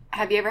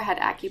 Have you ever had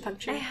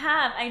acupuncture? I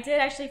have. I did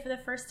actually for the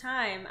first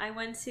time. I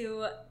went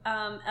to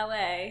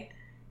LA,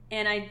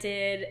 and I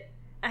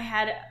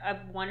had a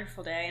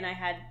wonderful day, and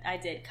I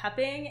did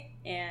cupping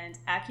and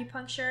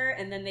acupuncture,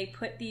 and then they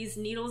put these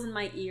needles in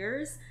my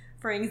ears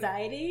for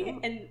anxiety,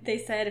 and they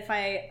said if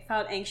I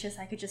felt anxious,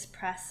 I could just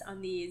press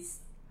on these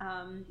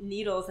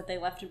needles that they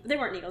left. They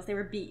weren't needles, they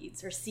were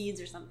beads or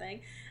seeds or something,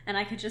 and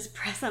I could just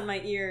press on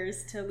my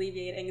ears to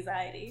alleviate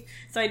anxiety.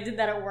 So I did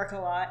that at work a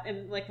lot,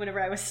 and like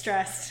whenever I was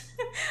stressed,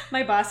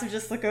 my boss would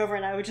just look over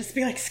and I would just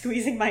be like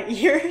squeezing my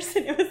ears,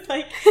 and it was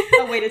like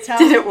a way to tell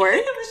Did it work?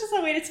 It was just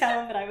a way to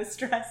tell him that I was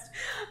stressed.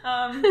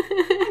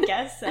 I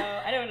guess so.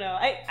 I don't know.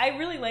 I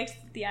really liked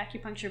the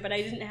acupuncture, but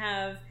I didn't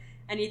have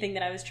anything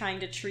that I was trying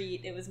to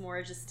treat. It was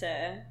more just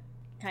to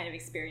kind of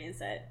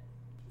experience it.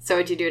 So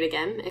would you do it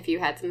again if you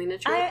had something to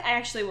treat? I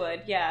actually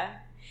would, yeah.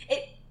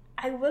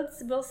 I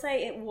will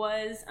say it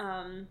was,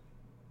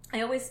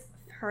 I always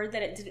heard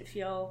that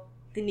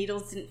the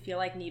needles didn't feel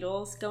like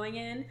needles going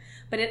in,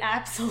 but it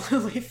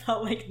absolutely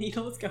felt like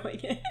needles going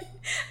in.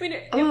 I mean,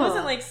 it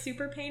wasn't like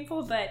super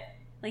painful, but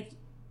like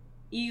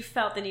you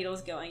felt the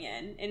needles going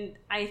in. And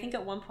I think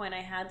at one point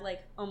I had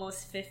like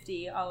almost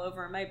 50 all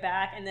over my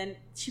back, and then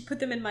she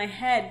put them in my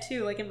head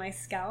too, like in my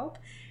scalp,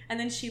 and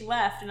then she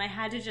left, and I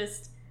had to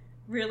just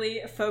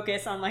really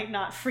focus on like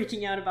not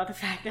freaking out about the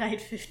fact that I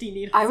had 50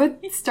 needles. I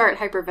would start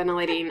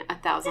hyperventilating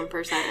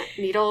 1,000%.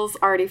 Needles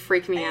already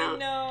freak me out. I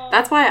know.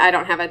 That's why I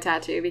don't have a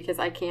tattoo, because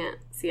I can't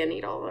see a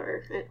needle,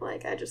 or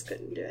like I just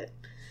couldn't do it.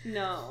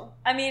 No.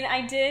 I mean,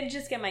 I did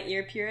just get my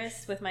ear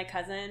pierced with my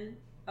cousin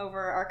over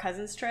our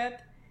cousin's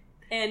trip.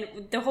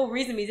 And the whole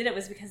reason we did it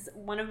was because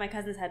one of my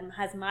cousins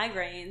has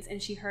migraines,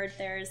 and she heard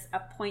there's a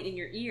point in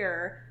your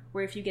ear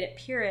where if you get it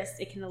pierced,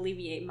 it can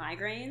alleviate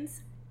migraines.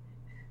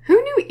 Who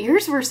knew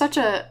ears were such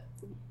a,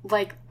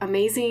 like,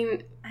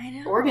 amazing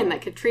organ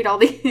that could treat all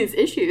these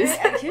issues?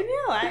 Who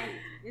knew?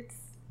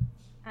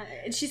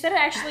 And she said it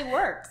actually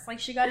works. Like,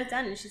 she got it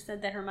done, and she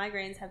said that her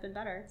migraines have been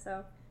better.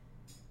 So,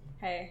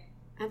 hey.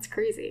 That's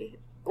crazy.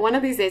 One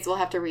of these days we'll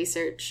have to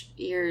research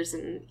ears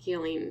and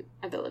healing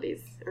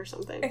abilities or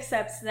something.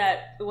 Except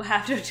that we'll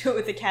have to do it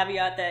with the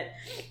caveat that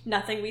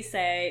nothing we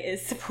say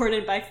is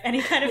supported by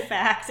any kind of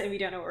fact, and we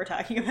don't know what we're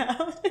talking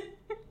about.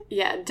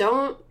 Yeah,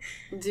 don't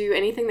do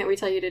anything that we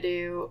tell you to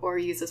do or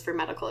use this for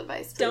medical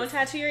advice, please. Don't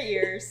tattoo your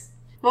ears.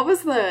 What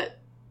was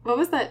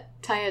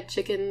that tie a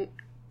chicken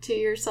to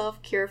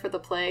yourself cure for the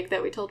plague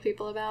that we told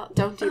people about?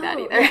 Don't do that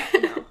either. Yeah,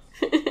 no.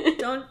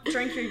 Don't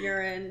drink your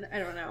urine. I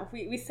don't know.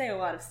 We say a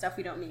lot of stuff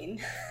we don't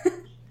mean.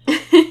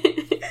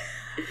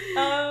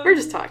 We're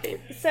just talking.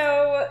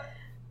 So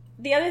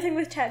the other thing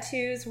with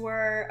tattoos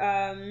were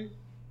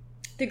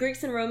the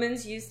Greeks and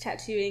Romans used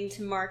tattooing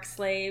to mark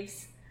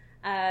slaves.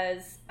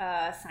 as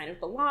a sign of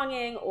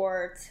belonging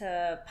or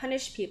to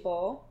punish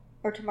people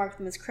or to mark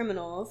them as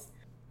criminals.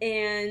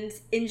 And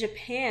in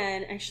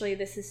Japan, actually,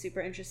 this is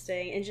super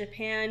interesting. In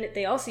Japan,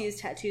 they also use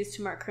tattoos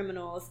to mark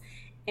criminals.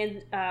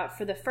 And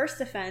for the first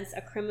offense,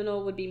 a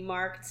criminal would be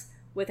marked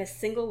with a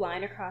single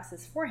line across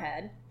his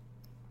forehead.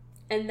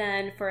 And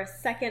then for a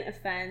second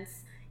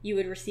offense, you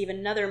would receive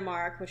another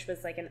mark, which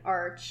was like an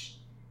arch.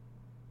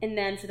 And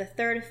then for the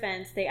third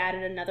offense, they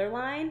added another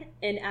line.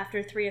 And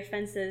after 3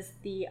 offenses,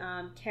 the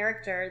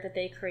character that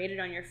they created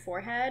on your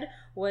forehead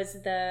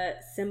was the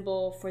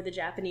symbol for the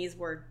Japanese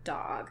word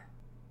dog.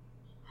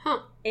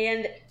 Huh.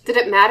 And did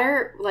it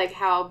matter, like,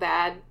 how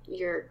bad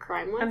your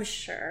crime was? I'm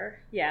sure.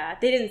 Yeah.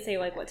 They didn't say,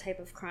 like, what type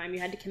of crime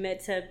you had to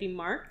commit to be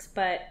marked,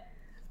 but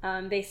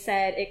they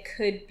said it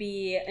could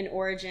be an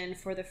origin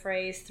for the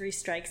phrase 3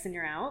 strikes and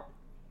you're out.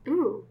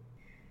 Ooh.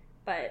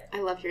 But I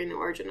love hearing the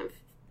origin of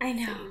I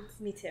know. things.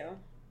 Me too.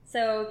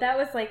 So that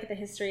was, like, the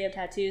history of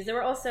tattoos. There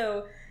were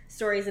also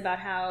stories about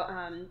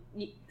how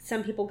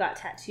some people got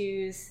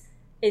tattoos.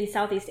 In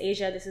Southeast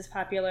Asia, this is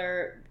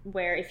popular,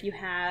 where if you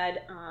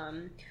had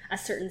a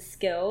certain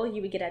skill,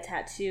 you would get a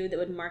tattoo that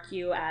would mark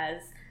you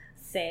as,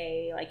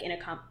 say, like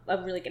a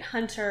really good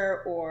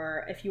hunter,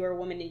 or if you were a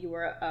woman and you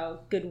were a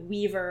good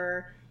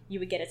weaver, you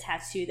would get a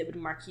tattoo that would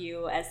mark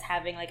you as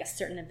having like a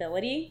certain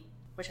ability,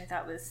 which I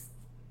thought was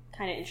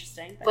kind of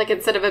interesting. But. Like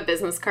instead of a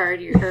business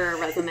card or a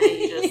resume,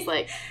 you just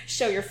like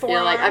show your forearm.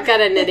 You're like, I've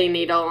got a knitting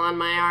needle on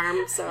my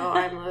arm, so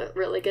I'm a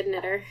really good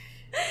knitter.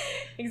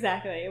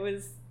 Exactly. It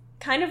was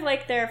kind of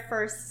like their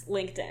first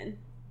LinkedIn.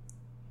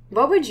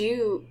 What would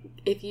you,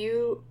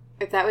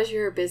 if that was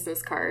your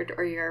business card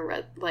or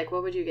your, like,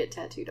 what would you get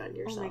tattooed on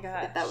yourself? Oh my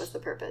gosh. If that was the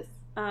purpose?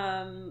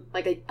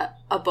 Like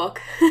a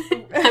book.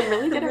 I'm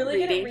really good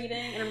good at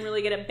reading, and I'm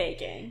really good at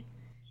baking.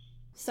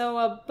 So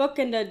a book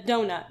and a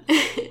donut.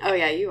 Oh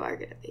yeah, you are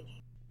good at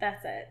baking.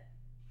 That's it.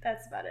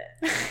 That's about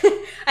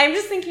it. I'm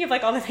just thinking of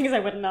like all the things I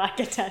would not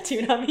get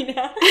tattooed on me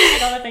now.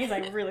 And all the things I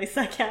really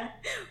suck at.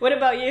 What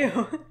about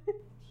you?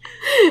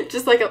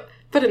 Just like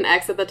put an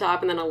X at the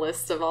top and then a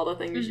list of all the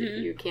things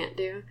you can't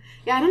do.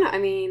 Yeah, I don't know. I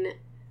mean,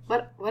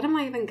 what am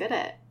I even good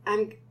at?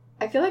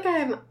 I feel like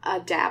I'm a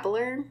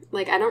dabbler.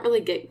 Like, I don't really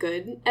get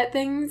good at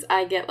things.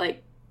 I get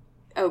like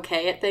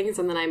okay at things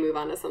and then I move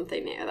on to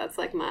something new. That's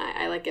like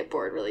I like get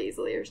bored really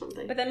easily or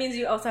something. But that means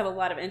you also have a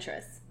lot of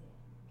interests.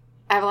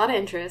 I have a lot of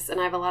interests and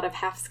I have a lot of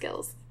half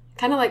skills.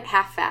 Kind of like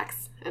half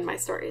facts in my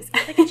stories.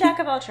 Like a jack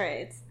of all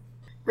trades.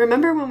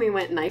 Remember when we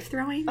went knife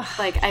throwing?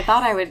 Like, I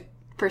thought I would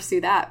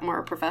pursue that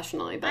more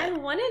professionally, but I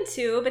wanted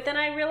to, but then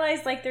I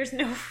realized like there's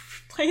no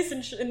place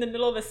in the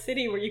middle of a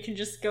city where you can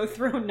just go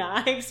throw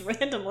knives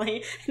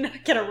randomly and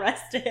not get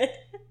arrested.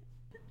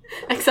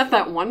 Except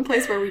that one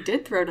place where we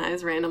did throw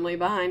knives randomly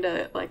behind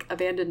a like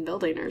abandoned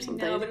building or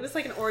something. No, but it was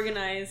like an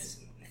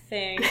organized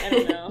thing. I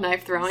don't know.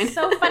 Knife throwing.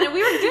 So fun, and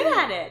we were good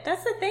at it.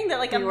 That's the thing that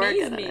like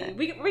amazed me.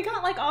 It. We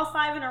got like all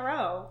 5 in a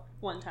row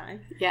one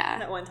time. Yeah,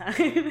 that one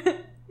time.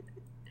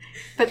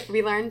 But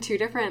we learned 2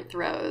 different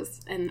throws,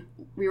 and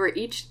we were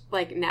each,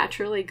 like,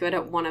 naturally good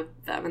at one of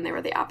them, and they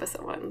were the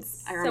opposite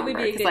ones. I remember. So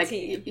we'd be a good like,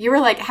 team. You were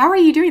like, how are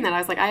you doing that? I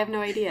was like, I have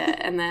no idea.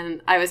 And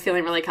then I was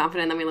feeling really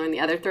confident, and then we learned the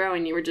other throw,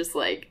 and you were just,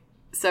 like,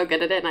 so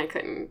good at it, and I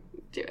couldn't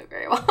do it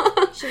very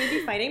well. Should we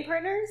be fighting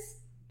partners?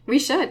 We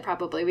should,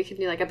 probably. We could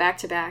do, like, a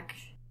back-to-back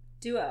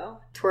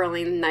duo.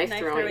 Twirling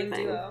knife-throwing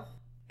thing. Duo.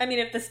 I mean,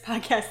 if this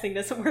podcast thing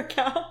doesn't work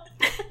out.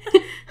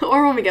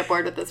 Or when we get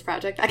bored with this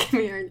project, that can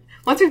be earned.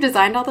 Once we've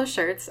designed all those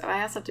shirts,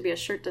 I also have to be a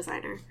shirt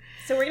designer.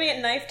 So we're going to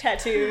get knife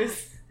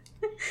tattoos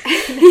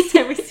next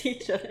time we see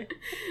each other.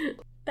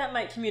 That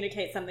might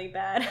communicate something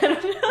bad. I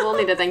don't know.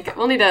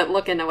 We'll need to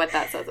look into what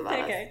that says about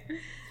okay.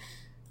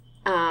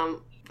 us.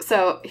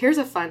 So here's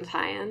a fun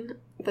tie-in.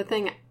 The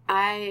thing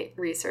I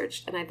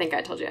researched, and I think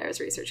I told you I was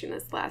researching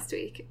this last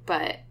week,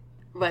 but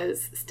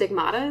was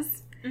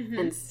stigmatas. Mm-hmm.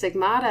 And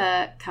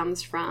stigmata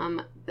comes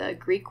from the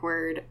Greek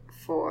word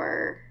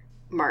for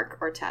mark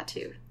or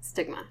tattoo,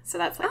 stigma. So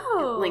that's like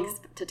it links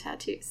to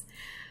tattoos.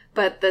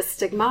 But the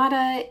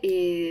stigmata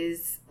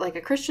is like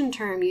a Christian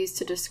term used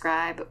to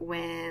describe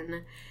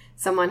when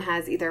someone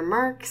has either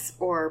marks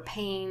or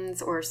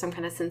pains or some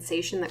kind of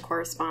sensation that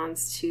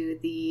corresponds to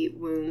the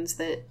wounds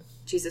that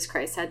Jesus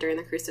Christ had during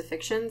the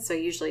crucifixion. So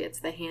usually it's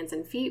the hands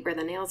and feet where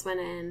the nails went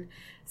in.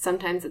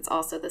 Sometimes it's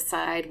also the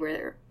side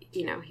where,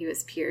 he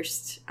was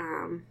pierced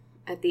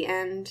at the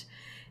end.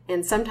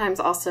 And sometimes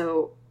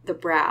also the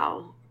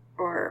brow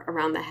or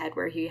around the head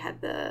where he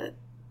had the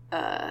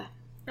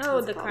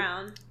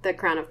crown. The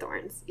crown of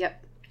thorns.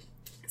 Yep.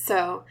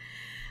 So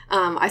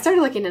I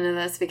started looking into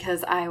this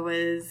because I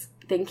was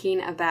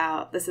thinking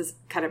about, this is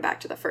kind of back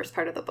to the first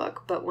part of the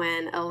book, but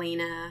when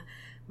Alina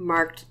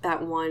marked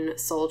that one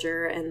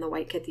soldier in the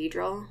White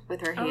Cathedral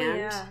with her hand.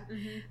 Yeah.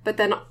 Mm-hmm. But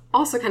then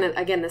also kind of,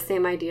 again, the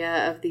same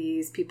idea of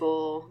these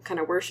people kind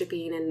of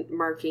worshiping and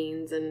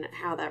markings and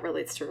how that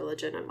relates to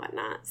religion and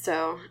whatnot.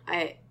 So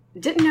I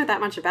didn't know that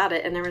much about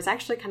it, and there was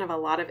actually kind of a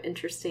lot of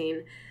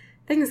interesting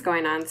things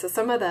going on. So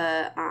some of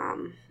the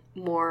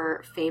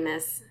more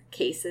famous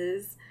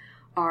cases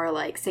are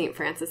like St.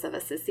 Francis of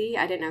Assisi.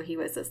 I didn't know he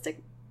was a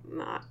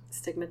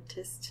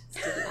stigmatist.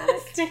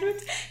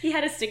 He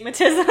had a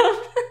stigmatism.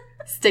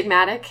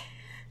 Stigmatic.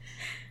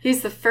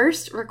 He's the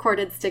first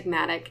recorded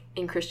stigmatic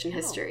in Christian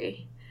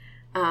history.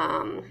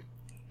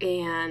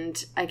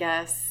 And I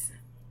guess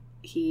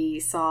he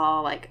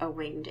saw like a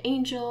winged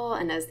angel,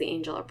 and as the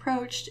angel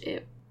approached,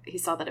 he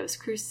saw that it was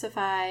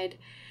crucified,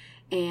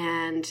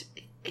 and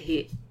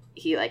he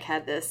like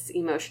had this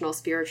emotional,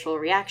 spiritual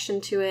reaction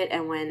to it,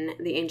 and when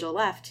the angel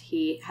left,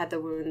 he had the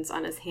wounds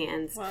on his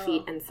hands,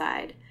 feet, and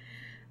side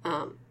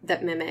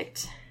that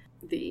mimicked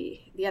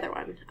the other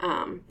one,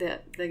 the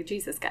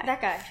Jesus guy.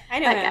 That guy. I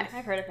know him.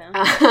 I've heard of him.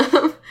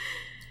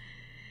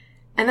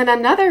 And then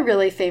another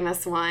really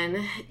famous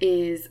one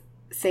is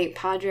St.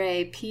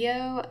 Padre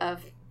Pio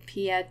of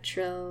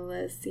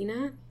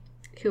Pietrelcina,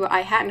 who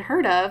I hadn't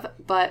heard of,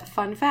 but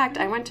fun fact,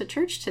 I went to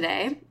church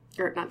today.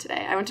 Or not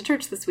today. I went to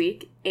church this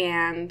week,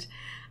 and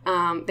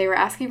they were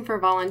asking for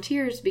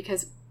volunteers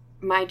because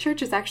my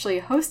church is actually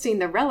hosting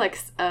the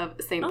relics of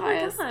St.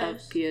 Pius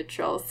of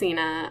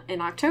Pietrelcina in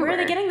October. Where are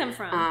they getting them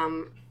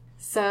from?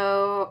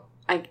 So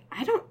I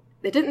don't.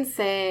 It didn't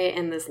say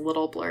in this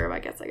little blurb. I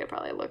guess I could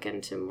probably look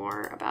into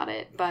more about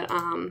it, but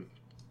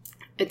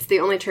it's the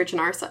only church in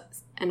our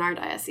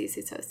diocese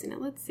who's hosting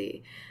it. Let's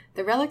see.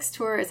 The Relics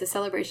Tour is a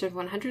celebration of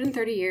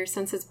 130 years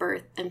since his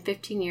birth and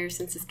 15 years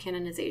since his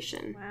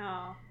canonization.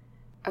 Wow.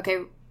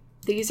 Okay,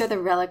 these are the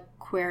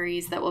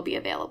reliquaries that will be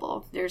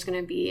available. There's going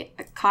to be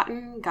a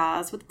cotton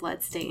gauze with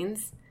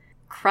bloodstains,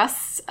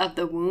 crusts of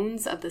the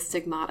wounds of the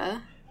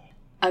stigmata,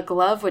 a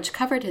glove which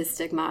covered his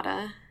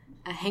stigmata,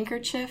 a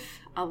handkerchief,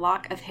 a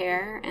lock of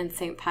hair, and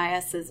St.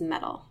 Pius's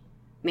mantle.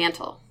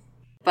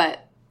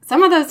 But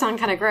some of those sound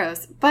kind of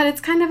gross, but it's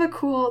kind of a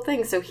cool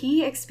thing. So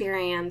he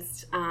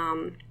experienced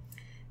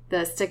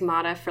the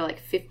stigmata for like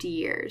 50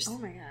 years. Oh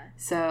my god.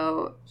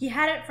 So he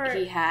had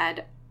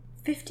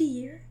 50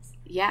 years?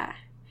 Yeah.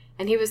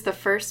 And he was the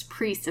first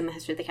priest in the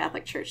history of the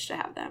Catholic Church to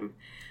have them.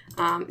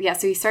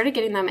 So he started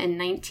getting them in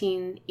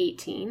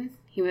 1918.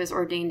 He was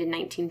ordained in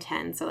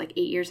 1910, so like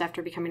 8 years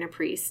after becoming a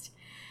priest.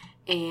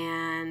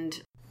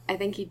 And I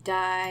think he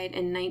died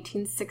in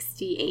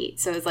 1968.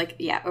 So it was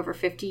like, over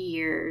 50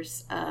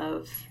 years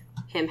of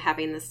him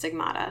having the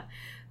stigmata.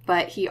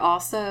 But he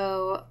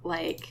also,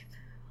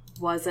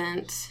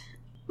 wasn't,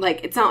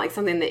 it's not like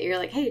something that you're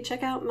like, hey,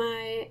 check out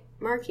my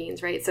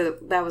markings, right? So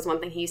that was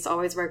one thing. He used to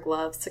always wear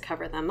gloves to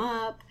cover them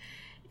up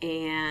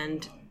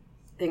and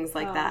things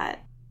like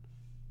that.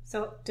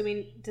 So do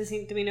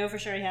we know for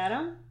sure he had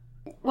them?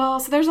 Well,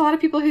 so there's a lot of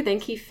people who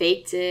think he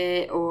faked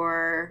it,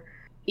 or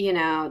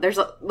there's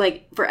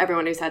for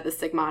everyone who's had the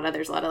stigmata,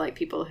 there's a lot of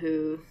people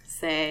who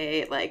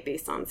say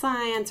based on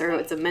science, or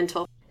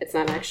it's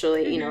not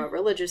actually a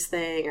religious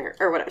thing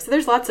or whatever. So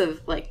there's lots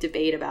of Mm-hmm.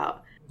 debate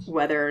about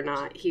whether or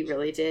not he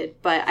really did,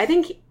 but I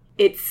think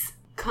it's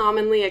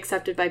commonly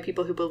accepted by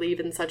people who believe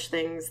in such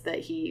things that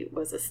he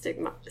was a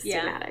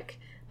stigmatic.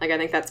 I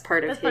think that's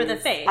part of the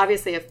faith.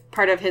 Obviously, if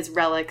part of his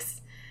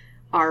relics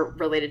are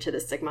related to the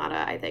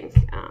stigmata, I think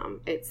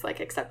it's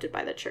accepted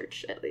by the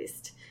church, at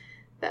least,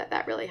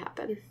 that really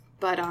happened.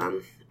 But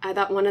I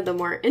thought one of the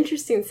more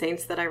interesting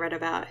saints that I read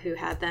about who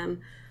had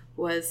them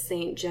was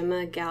Saint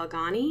Gemma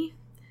Galgani,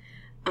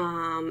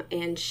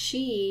 and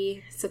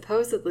she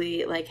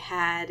supposedly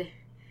had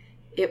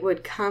it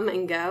would come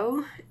and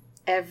go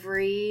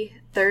every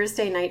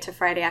Thursday night to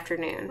Friday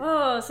afternoon.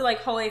 Oh, so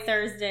Holy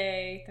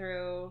Thursday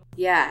through...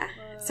 Yeah.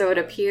 So it would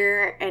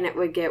appear and it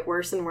would get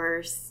worse and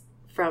worse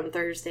from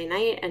Thursday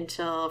night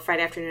until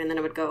Friday afternoon, and then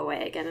it would go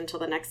away again until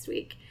the next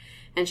week.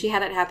 And she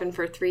had it happen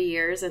for 3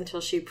 years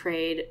until she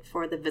prayed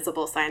for the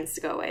visible signs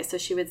to go away. So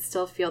she would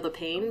still feel the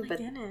pain, but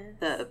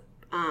the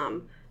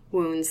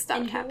wounds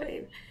stopped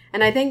happening.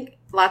 And I think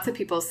lots of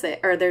people say,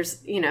 or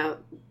there's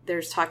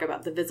talk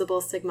about the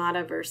visible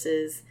stigmata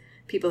versus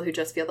people who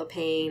just feel the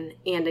pain.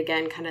 And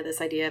again, kind of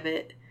this idea of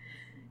it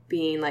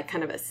being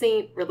kind of a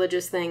saint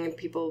religious thing, and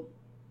people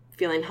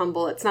feeling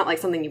humble. It's not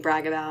something you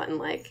brag about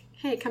and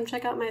hey, come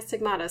check out my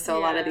stigmata. So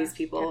a lot of these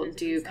people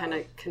do kind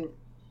of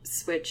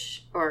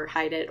switch or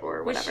hide it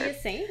or whatever. Was she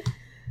a saint?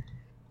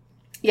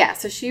 Yeah,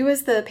 so she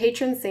was the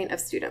patron saint of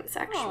students,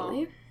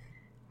 actually. Aww.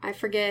 I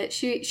forget.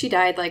 She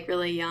died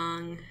really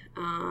young.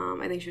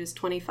 I think she was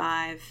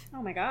 25.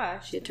 Oh my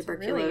gosh. She had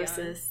tuberculosis.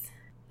 Really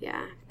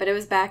yeah, but it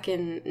was back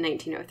in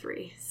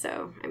 1903.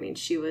 So,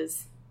 she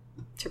was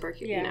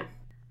tuberculosis,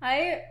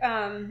 I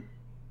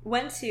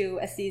went to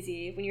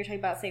Assisi when you were talking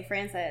about St.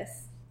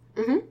 Francis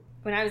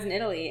when I was in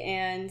Italy,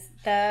 and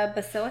the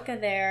basilica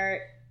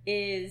there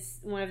is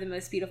one of the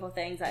most beautiful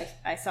things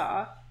I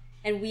saw.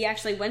 And we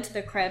actually went to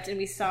the crypt and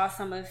we saw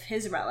some of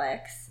his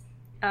relics.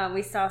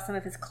 We saw some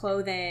of his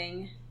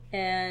clothing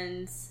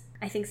and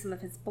I think some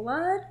of his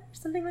blood or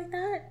something like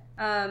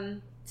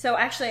that. So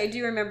actually I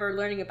do remember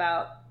learning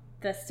about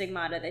the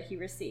stigmata that he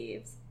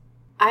receives.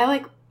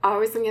 I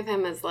always think of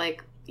him as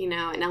in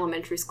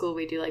elementary school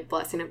we do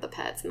blessing of the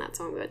pets, and that's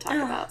when we would talk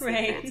about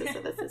St. Francis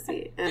of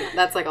Assisi. And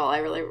that's all I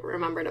really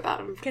remembered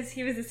about him. Because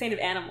he was the saint of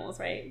animals,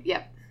 right?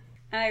 Yep.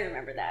 I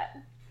remember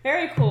that.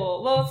 Very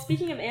cool. Well,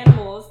 speaking of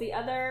animals, the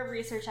other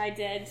research I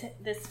did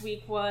this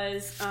week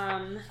was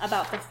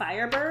about the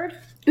Firebird.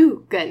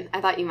 Ooh, good. I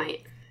thought you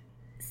might.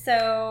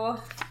 So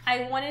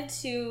I wanted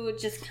to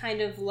just kind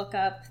of look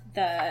up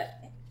the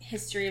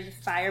history of the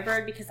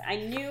Firebird because I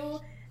knew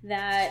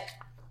that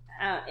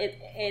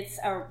it's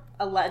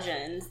a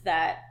legend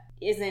that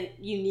isn't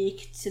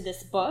unique to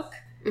this book.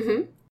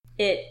 Mm-hmm.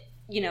 It,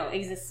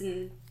 exists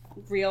in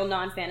real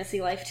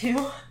non-fantasy life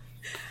too.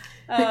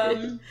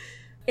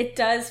 It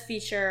does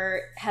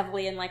feature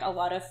heavily in like a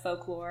lot of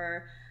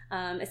folklore,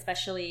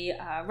 especially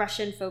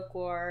Russian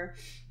folklore,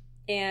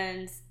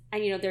 and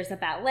there's a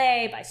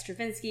ballet by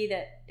Stravinsky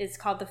that is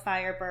called The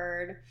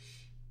Firebird,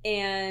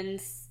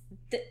 and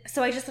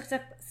so I just looked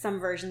up some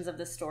versions of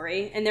the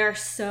story, and there are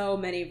so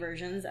many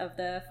versions of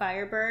the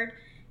Firebird.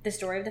 The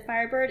story of the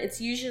Firebird,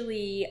 it's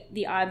usually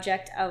the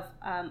object of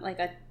like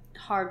a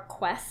hard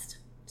quest,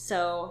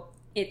 so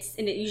it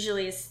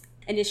usually is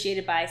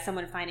initiated by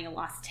someone finding a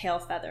lost tail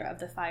feather of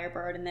the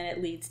Firebird, and then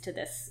it leads to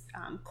this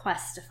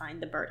quest to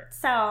find the bird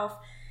itself.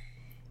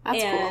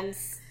 That's cool.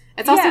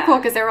 It's also cool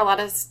because there were a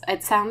lot of,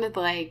 it sounded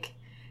like,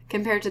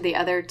 compared to the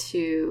other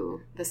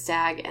two, the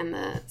stag and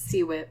the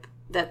sea whip,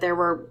 that there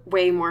were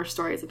way more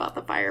stories about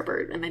the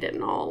Firebird, and they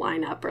didn't all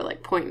line up or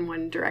like point in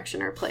one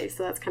direction or place.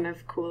 So that's kind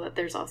of cool that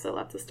there's also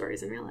lots of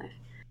stories in real life.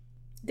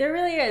 There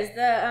really is.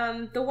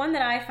 The one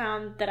that I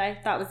found that I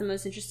thought was the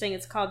most interesting,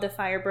 it's called The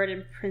Firebird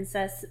and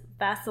Princess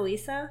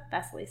Vasilisa.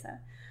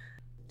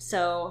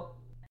 So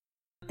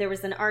there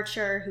was an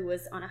archer who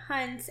was on a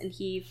hunt, and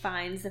he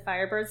finds the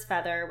Firebird's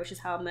feather, which is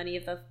how many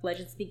of the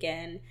legends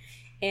begin.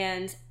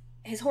 And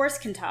his horse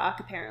can talk,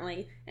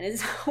 apparently, and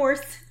his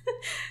horse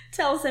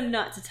tells him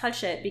not to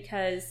touch it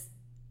because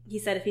he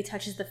said if he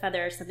touches the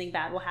feather, something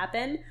bad will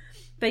happen.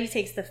 But he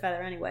takes the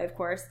feather anyway, of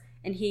course.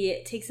 And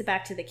he takes it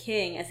back to the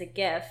king as a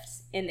gift.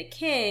 And the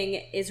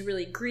king is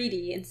really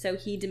greedy. And so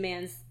he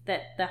demands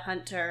that the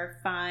hunter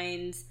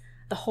find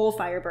the whole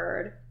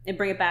Firebird and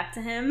bring it back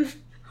to him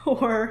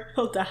or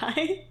he'll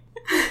die.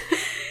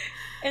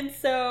 And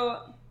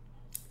so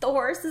the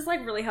horse is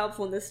like really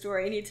helpful in this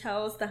story. And he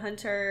tells the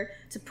hunter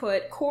to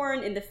put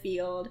corn in the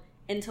field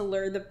and to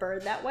lure the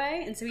bird that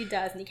way. And so he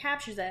does, and he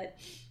captures it.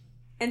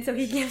 And so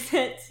he gives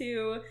it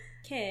to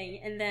king.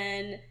 And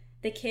then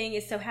the king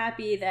is so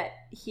happy that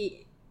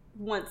he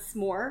wants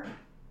more.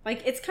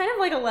 Like, it's kind of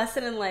like a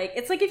lesson in, like,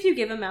 it's like if you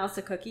give a mouse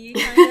a cookie,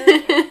 kind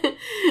of,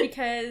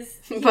 because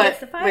he gets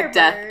the Firebird. With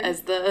death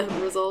as the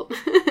result,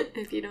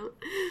 if you don't.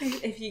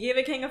 If you give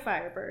a king a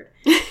Firebird.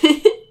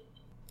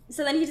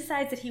 So then he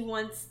decides that he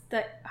wants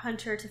the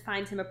hunter to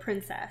find him a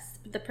princess,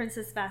 the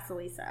Princess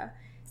Vasilisa,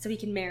 so he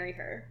can marry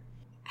her.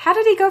 How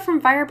did he go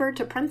from Firebird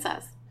to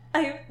princess?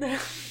 I have no idea.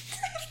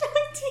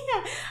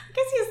 I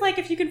guess he's like,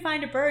 if you can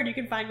find a bird, you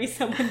can find me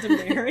someone to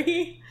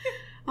marry.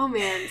 Oh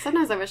man,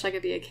 sometimes I wish I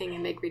could be a king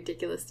and make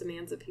ridiculous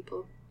demands of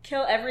people.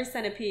 Kill every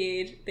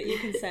centipede that you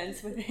can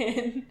sense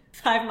within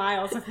 5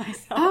 miles of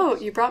myself. Oh,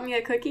 you brought me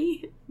a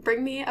cookie?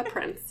 Bring me a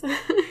prince.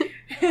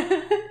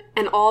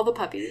 And all the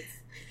puppies.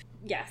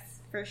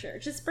 Yes, for sure.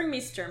 Just bring me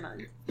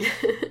Sturmund.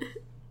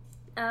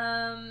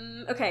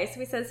 Okay, so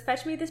he says,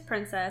 fetch me this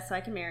princess so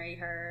I can marry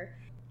her,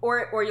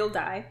 or you'll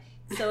die.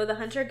 So the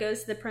hunter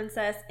goes to the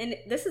princess, and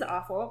this is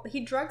awful, but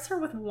he drugs her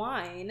with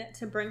wine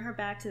to bring her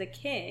back to the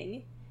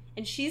king.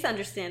 And she's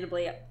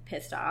understandably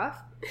pissed off.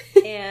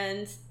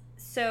 And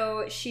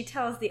so she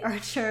tells the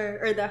archer,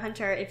 or the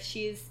hunter, if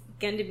she's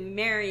going to be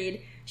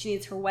married, she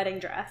needs her wedding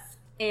dress.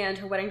 And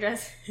her wedding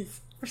dress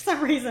is, for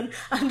some reason,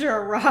 under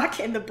a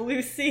rock in the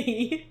blue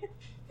sea.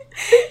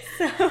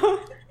 So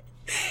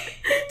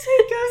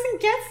he goes and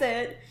gets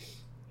it.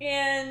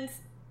 And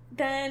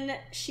then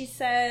she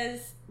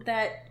says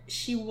that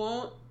she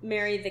won't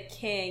marry the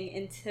king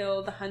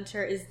until the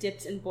hunter is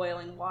dipped in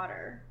boiling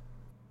water.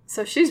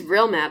 So she's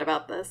real mad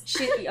about this.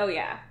 Oh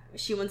yeah.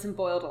 She wants him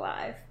boiled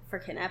alive for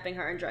kidnapping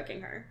her and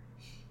drugging her.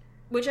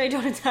 Which I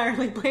don't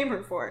entirely blame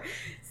her for.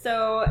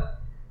 So,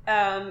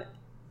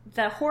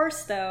 the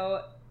horse,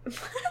 though...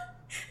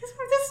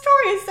 this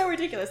story is so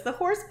ridiculous. The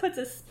horse puts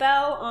a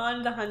spell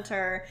on the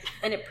hunter,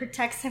 and it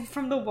protects him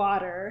from the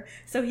water.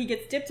 So he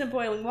gets dipped in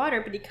boiling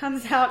water, but he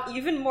comes out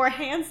even more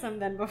handsome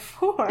than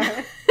before.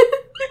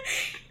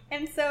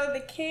 And so the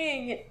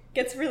king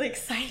gets really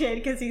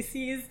excited because he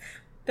sees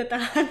that the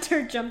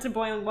hunter jumped in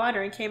boiling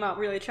water and came out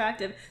really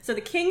attractive. So the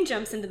king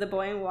jumps into the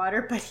boiling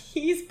water, but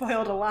he's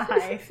boiled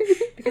alive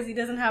because he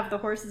doesn't have the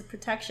horse's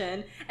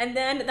protection. And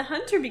then the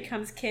hunter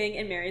becomes king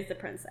and marries the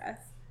princess.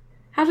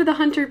 How did the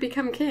hunter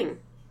become king?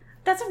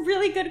 That's a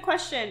really good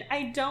question.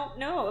 I don't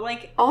know.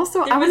 Like,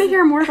 also, I want to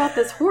hear more about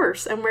this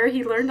horse and where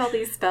he learned all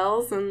these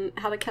spells and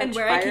how to catch and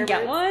where Firebirds. I can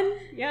get one.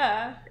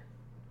 Yeah.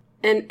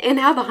 And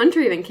how the hunter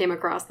even came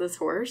across this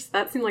horse.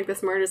 That seemed like the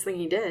smartest thing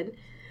he did.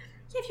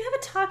 Yeah, if you have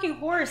a talking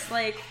horse,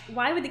 like,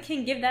 why would the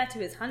king give that to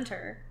his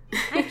hunter?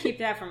 I'd keep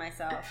that for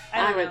myself.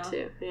 I would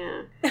too,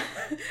 yeah.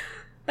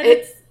 But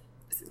it's...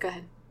 Go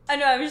ahead. I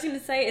know, I was just going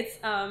to say, it's,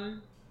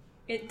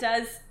 it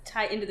does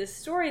tie into this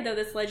story, though,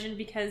 this legend,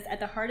 because at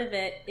the heart of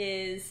it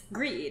is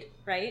greed,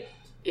 right?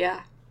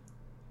 Yeah.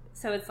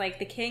 So it's like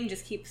the king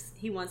just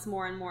he wants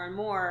more and more and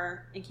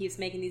more and keeps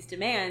making these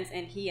demands,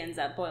 and he ends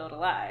up boiled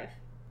alive.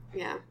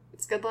 Yeah,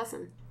 it's a good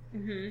lesson.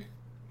 Mm-hmm.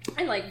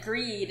 And, like,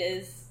 greed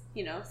is,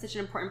 you know, such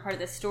an important part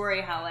of this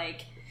story, how,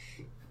 like,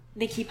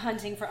 they keep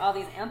hunting for all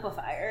these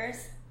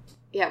amplifiers.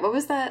 Yeah, what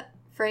was that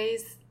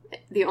phrase?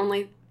 The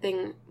only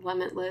thing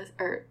limitless,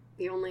 or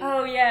the only...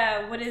 Oh,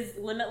 yeah, what is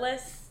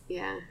limitless?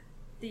 Yeah.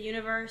 The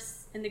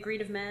universe and the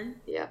greed of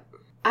men. Yep.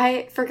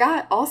 I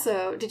forgot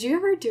also, did you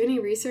ever do any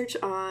research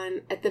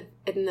on,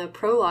 in the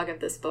prologue of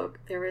this book,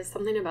 there was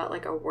something about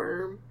like a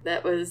worm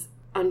that was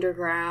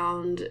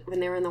underground when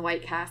they were in the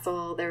White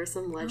Castle. There was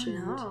some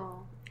legend. Oh,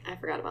 no. I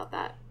forgot about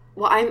that.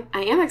 Well, I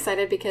am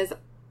excited because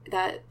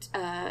that,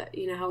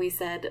 you know how we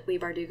said Leigh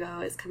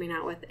Bardugo is coming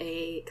out with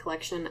a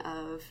collection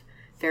of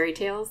fairy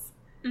tales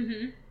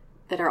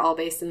that are all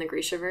based in the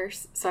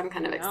Grishaverse. So I'm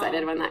kind of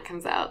excited when that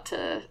comes out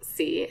to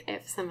see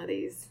if some of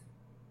these...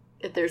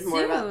 If there's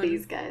more about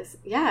these guys.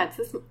 Yeah, it's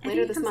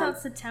later this month. It comes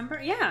out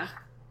September. Yeah.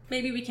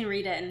 Maybe we can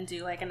read it and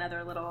do like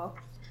another little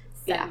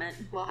segment.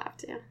 Yeah, we'll have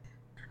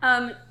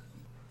to.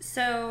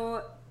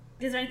 So,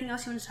 is there anything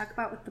else you want to talk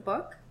about with the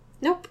book?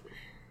 Nope.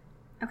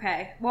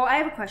 Okay. Well, I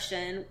have a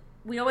question.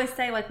 We always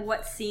say, like,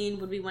 what scene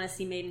would we want to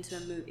see made into a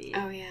movie?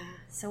 Oh, yeah.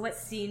 So what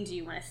scene do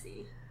you want to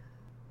see?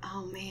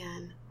 Oh,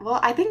 man. Well,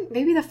 I think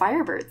maybe the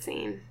Firebird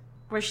scene.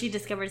 Where she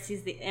discovers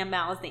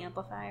Mal is the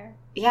amplifier.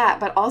 Yeah,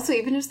 but also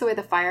even just the way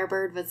the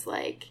Firebird was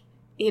like,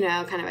 you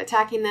know, kind of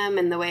attacking them,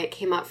 and the way it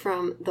came up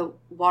from the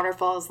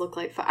waterfalls looked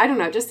like, I don't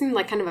know, it just seemed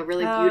like kind of a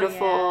really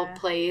beautiful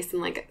place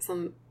and like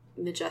some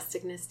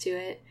majesticness to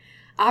it.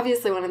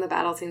 Obviously, one of the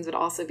battle scenes would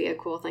also be a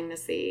cool thing to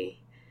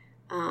see.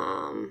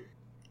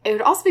 It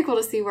would also be cool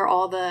to see where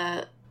all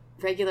the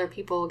regular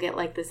people get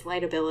like this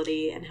light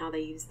ability and how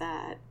they use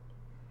that.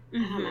 I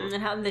don't know.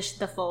 And how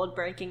the fold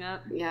breaking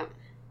up. Yep.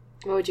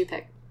 What would you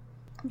pick?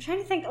 I'm trying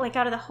to think, like,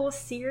 out of the whole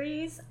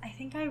series, I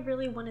think I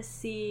really want to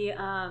see,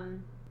 I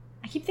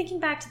keep thinking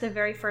back to the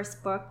very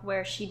first book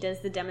where she does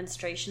the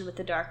demonstration with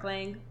the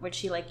Darkling, where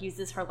she, like,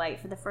 uses her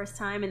light for the first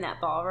time in that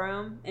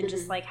ballroom, and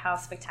just, like, how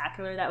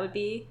spectacular that would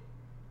be.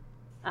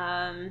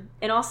 And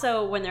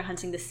also when they're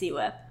hunting the Sea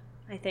Whip.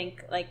 I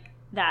think, like,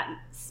 that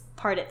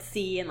part at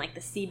sea and, like,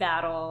 the sea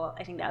battle,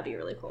 I think that would be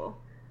really cool.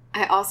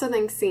 I also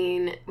think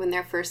seeing when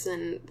they're first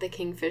in the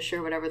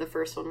Kingfisher, whatever the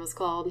first one was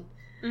called.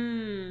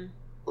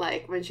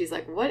 Like, when she's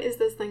like, what is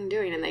this thing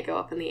doing? And they go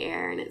up in the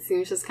air, and it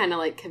seems just kind of,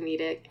 like,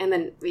 comedic. And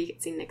then we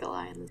could see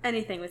Nikolai.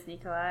 Anything with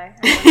Nikolai.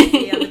 I want to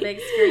see on the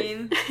big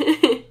screen.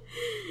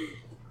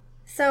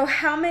 So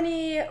how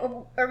many...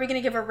 Are we going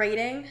to give a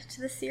rating to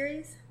the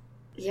series?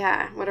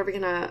 Yeah. What are we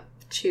going to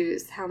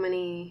choose? How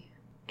many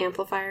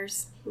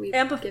amplifiers?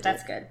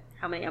 That's good.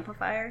 How many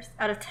amplifiers?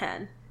 Out of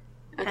 10.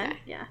 Okay. 10?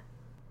 Yeah.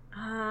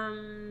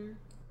 I'm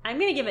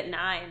going to give it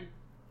 9.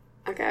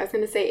 Okay, I was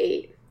going to say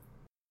 8.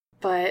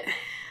 But...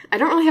 I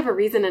don't really have a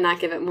reason to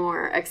not give it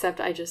more, except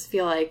I just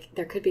feel like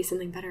there could be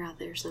something better out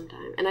there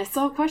sometime. And I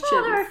still question.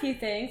 Well, there are a few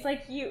things.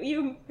 Like,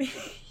 you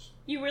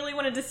really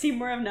wanted to see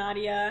more of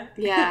Nadia.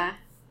 Yeah.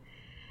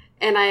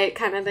 And I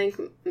kind of think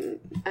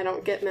I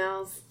don't get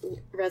Mal's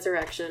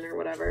resurrection or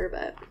whatever,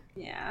 but...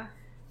 Yeah.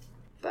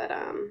 But,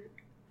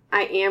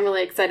 I am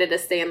really excited to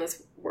stay in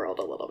this world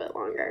a little bit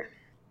longer.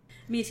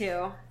 Me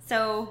too.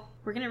 So,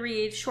 we're going to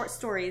read short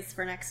stories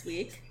for next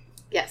week.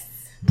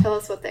 Yes. Tell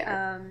us what they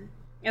are.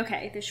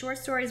 Okay, the short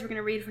stories we're going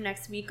to read for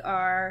next week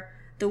are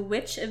The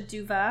Witch of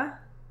Duva,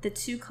 The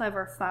Too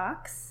Clever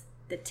Fox,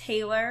 The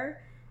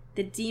Tailor,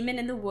 The Demon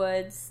in the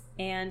Woods,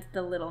 and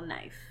The Little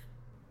Knife.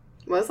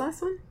 What was the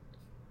last one?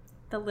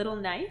 The Little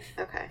Knife.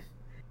 Okay.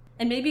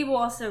 And maybe we'll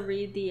also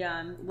read the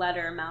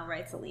letter Mal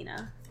writes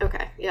Alina.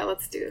 Okay, yeah,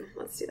 let's do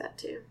that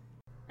too.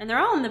 And they're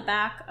all in the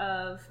back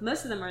of,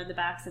 most of them are the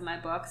backs of my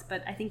books,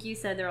 but I think you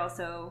said they're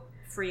also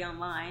free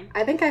online.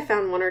 I think I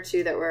found 1 or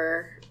 2 that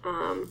were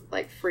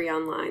like free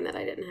online that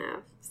I didn't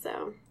have.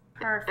 So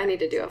Perfect. I need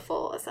to do a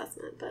full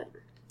assessment, but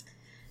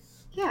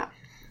yeah.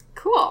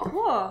 Cool.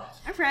 Cool. All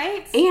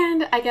right.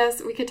 And I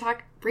guess we could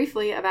talk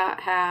briefly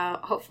about how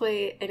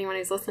hopefully anyone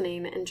who's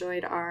listening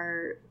enjoyed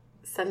our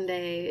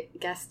Sunday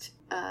guest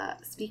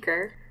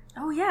speaker.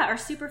 Oh yeah, our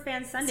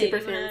Superfan Sunday.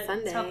 Superfan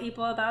Sunday. Tell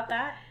people about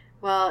that?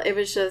 Well, it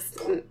was just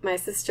my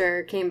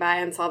sister came by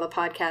and saw the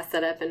podcast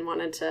set up and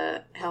wanted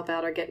to help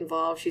out or get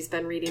involved. She's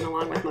been reading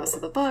along with most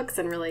of the books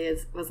and really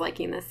was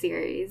liking this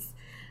series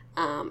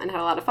and had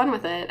a lot of fun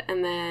with it.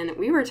 And then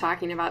we were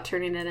talking about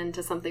turning it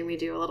into something we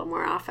do a little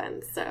more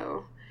often.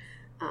 So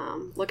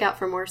look out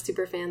for more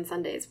Superfan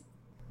Sundays.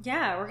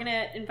 Yeah, we're going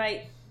to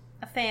invite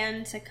a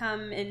fan to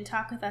come and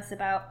talk with us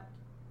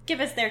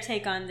give us their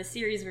take on the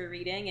series we're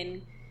reading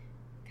and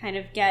kind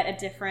of get a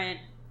different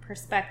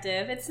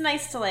perspective. It's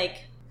nice to,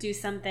 like, do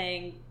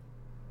something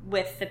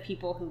with the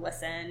people who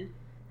listen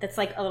that's,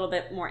 like, a little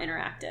bit more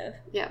interactive.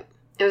 Yeah.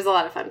 It was a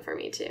lot of fun for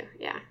me, too.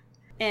 Yeah.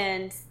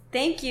 And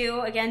thank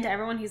you again to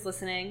everyone who's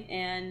listening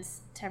and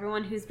to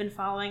everyone who's been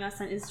following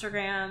us on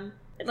Instagram.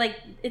 Like,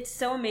 it's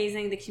so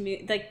amazing, the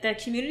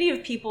community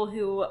of people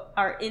who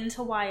are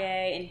into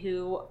YA and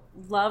who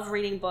love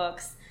reading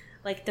books.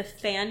 Like, the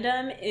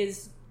fandom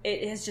is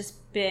it has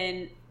just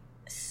been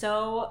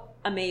so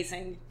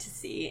amazing to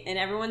see, and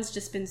everyone's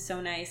just been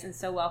so nice and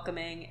so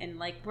welcoming, and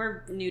like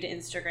we're new to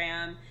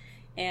Instagram,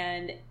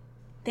 and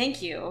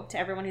thank you to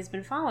everyone who's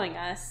been following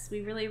us.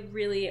 We really,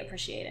 really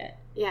appreciate it.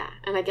 Yeah,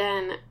 and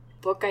again,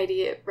 book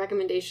idea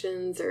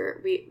recommendations, or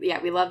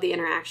we love the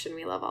interaction.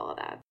 We love all of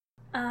that.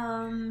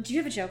 Do you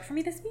have a joke for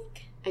me this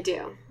week? I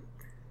do.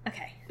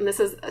 Okay. And this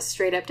is a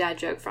straight up dad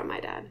joke from my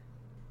dad.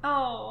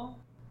 Oh,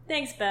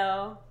 thanks,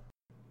 Bill.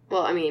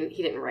 Well, I mean,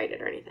 he didn't write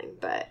it or anything,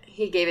 but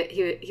he gave it.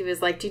 He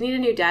was like, "Do you need a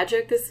new dad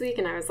joke this week?"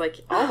 And I was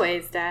like,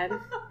 "Always, Dad."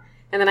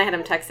 And then I had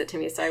him text it to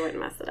me so I wouldn't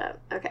mess it up.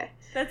 Okay.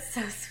 That's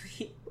so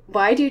sweet.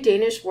 Why do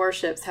Danish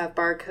warships have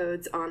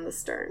barcodes on the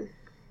stern?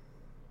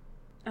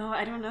 Oh,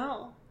 I don't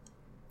know.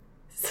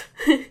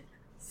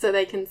 So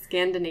they can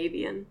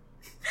Scandinavian.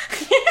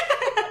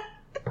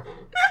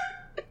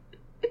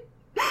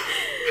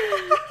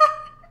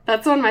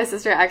 That's one my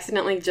sister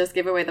accidentally just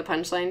gave away the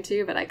punchline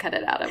to, but I cut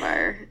it out of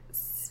our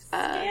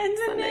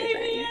Sunday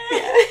thing.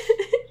 Yeah.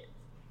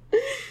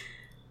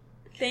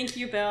 Thank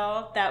you,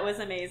 Bill. That was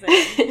amazing.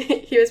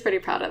 He was pretty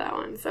proud of that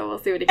one, so we'll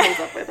see what he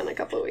comes up with in a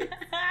couple of weeks.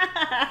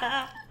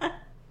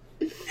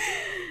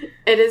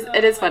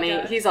 It is funny.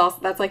 God. He's also,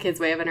 that's like his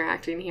way of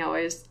interacting. He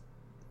always,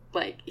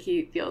 like,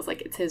 he feels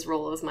like it's his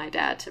role as my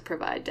dad to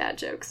provide dad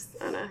jokes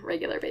on a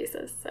regular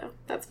basis. So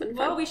that's been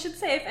fun. Well, we should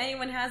say if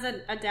anyone has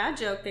a dad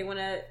joke they want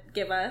to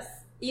give us,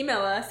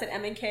 email us at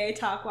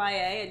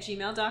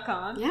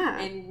mnktalkya@gmail.com. Yeah.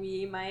 And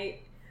we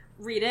might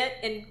read it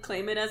and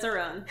claim it as our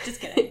own.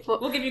 Just kidding.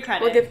 We'll give you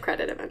credit. We'll give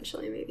credit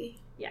eventually, maybe.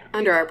 Yeah.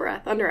 Under our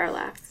breath, under our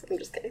laughs. I'm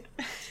just kidding.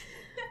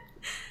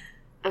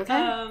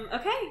 Okay.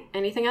 Okay.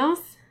 Anything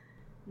else?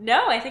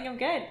 No, I think I'm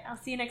good. I'll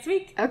see you next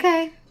week.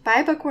 Okay.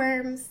 Bye,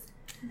 bookworms.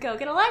 Go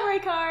get a library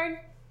card.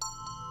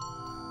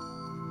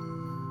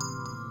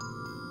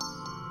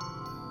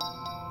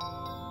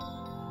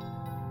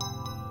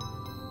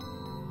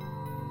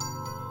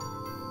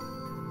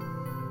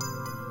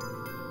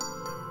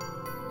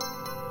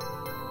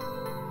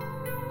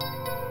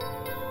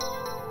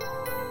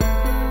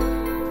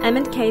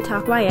 M&K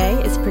Talk YA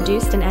is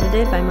produced and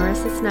edited by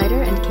Marissa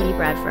Snyder and Katie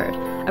Bradford.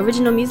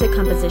 Original music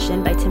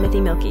composition by Timothy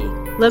Milkey.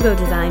 Logo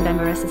design by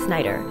Marissa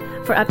Snyder.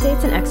 For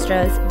updates and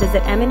extras,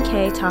 visit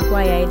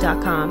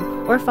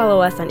mnktalkya.com or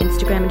follow us on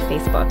Instagram and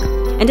Facebook.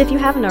 And if you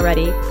haven't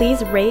already,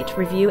 please rate,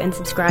 review, and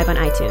subscribe on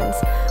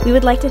iTunes. We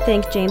would like to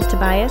thank James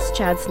Tobias,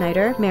 Chad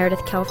Snyder,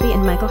 Meredith Kelfie,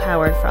 and Michael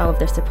Howard for all of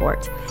their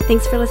support.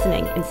 Thanks for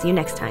listening, and see you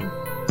next time.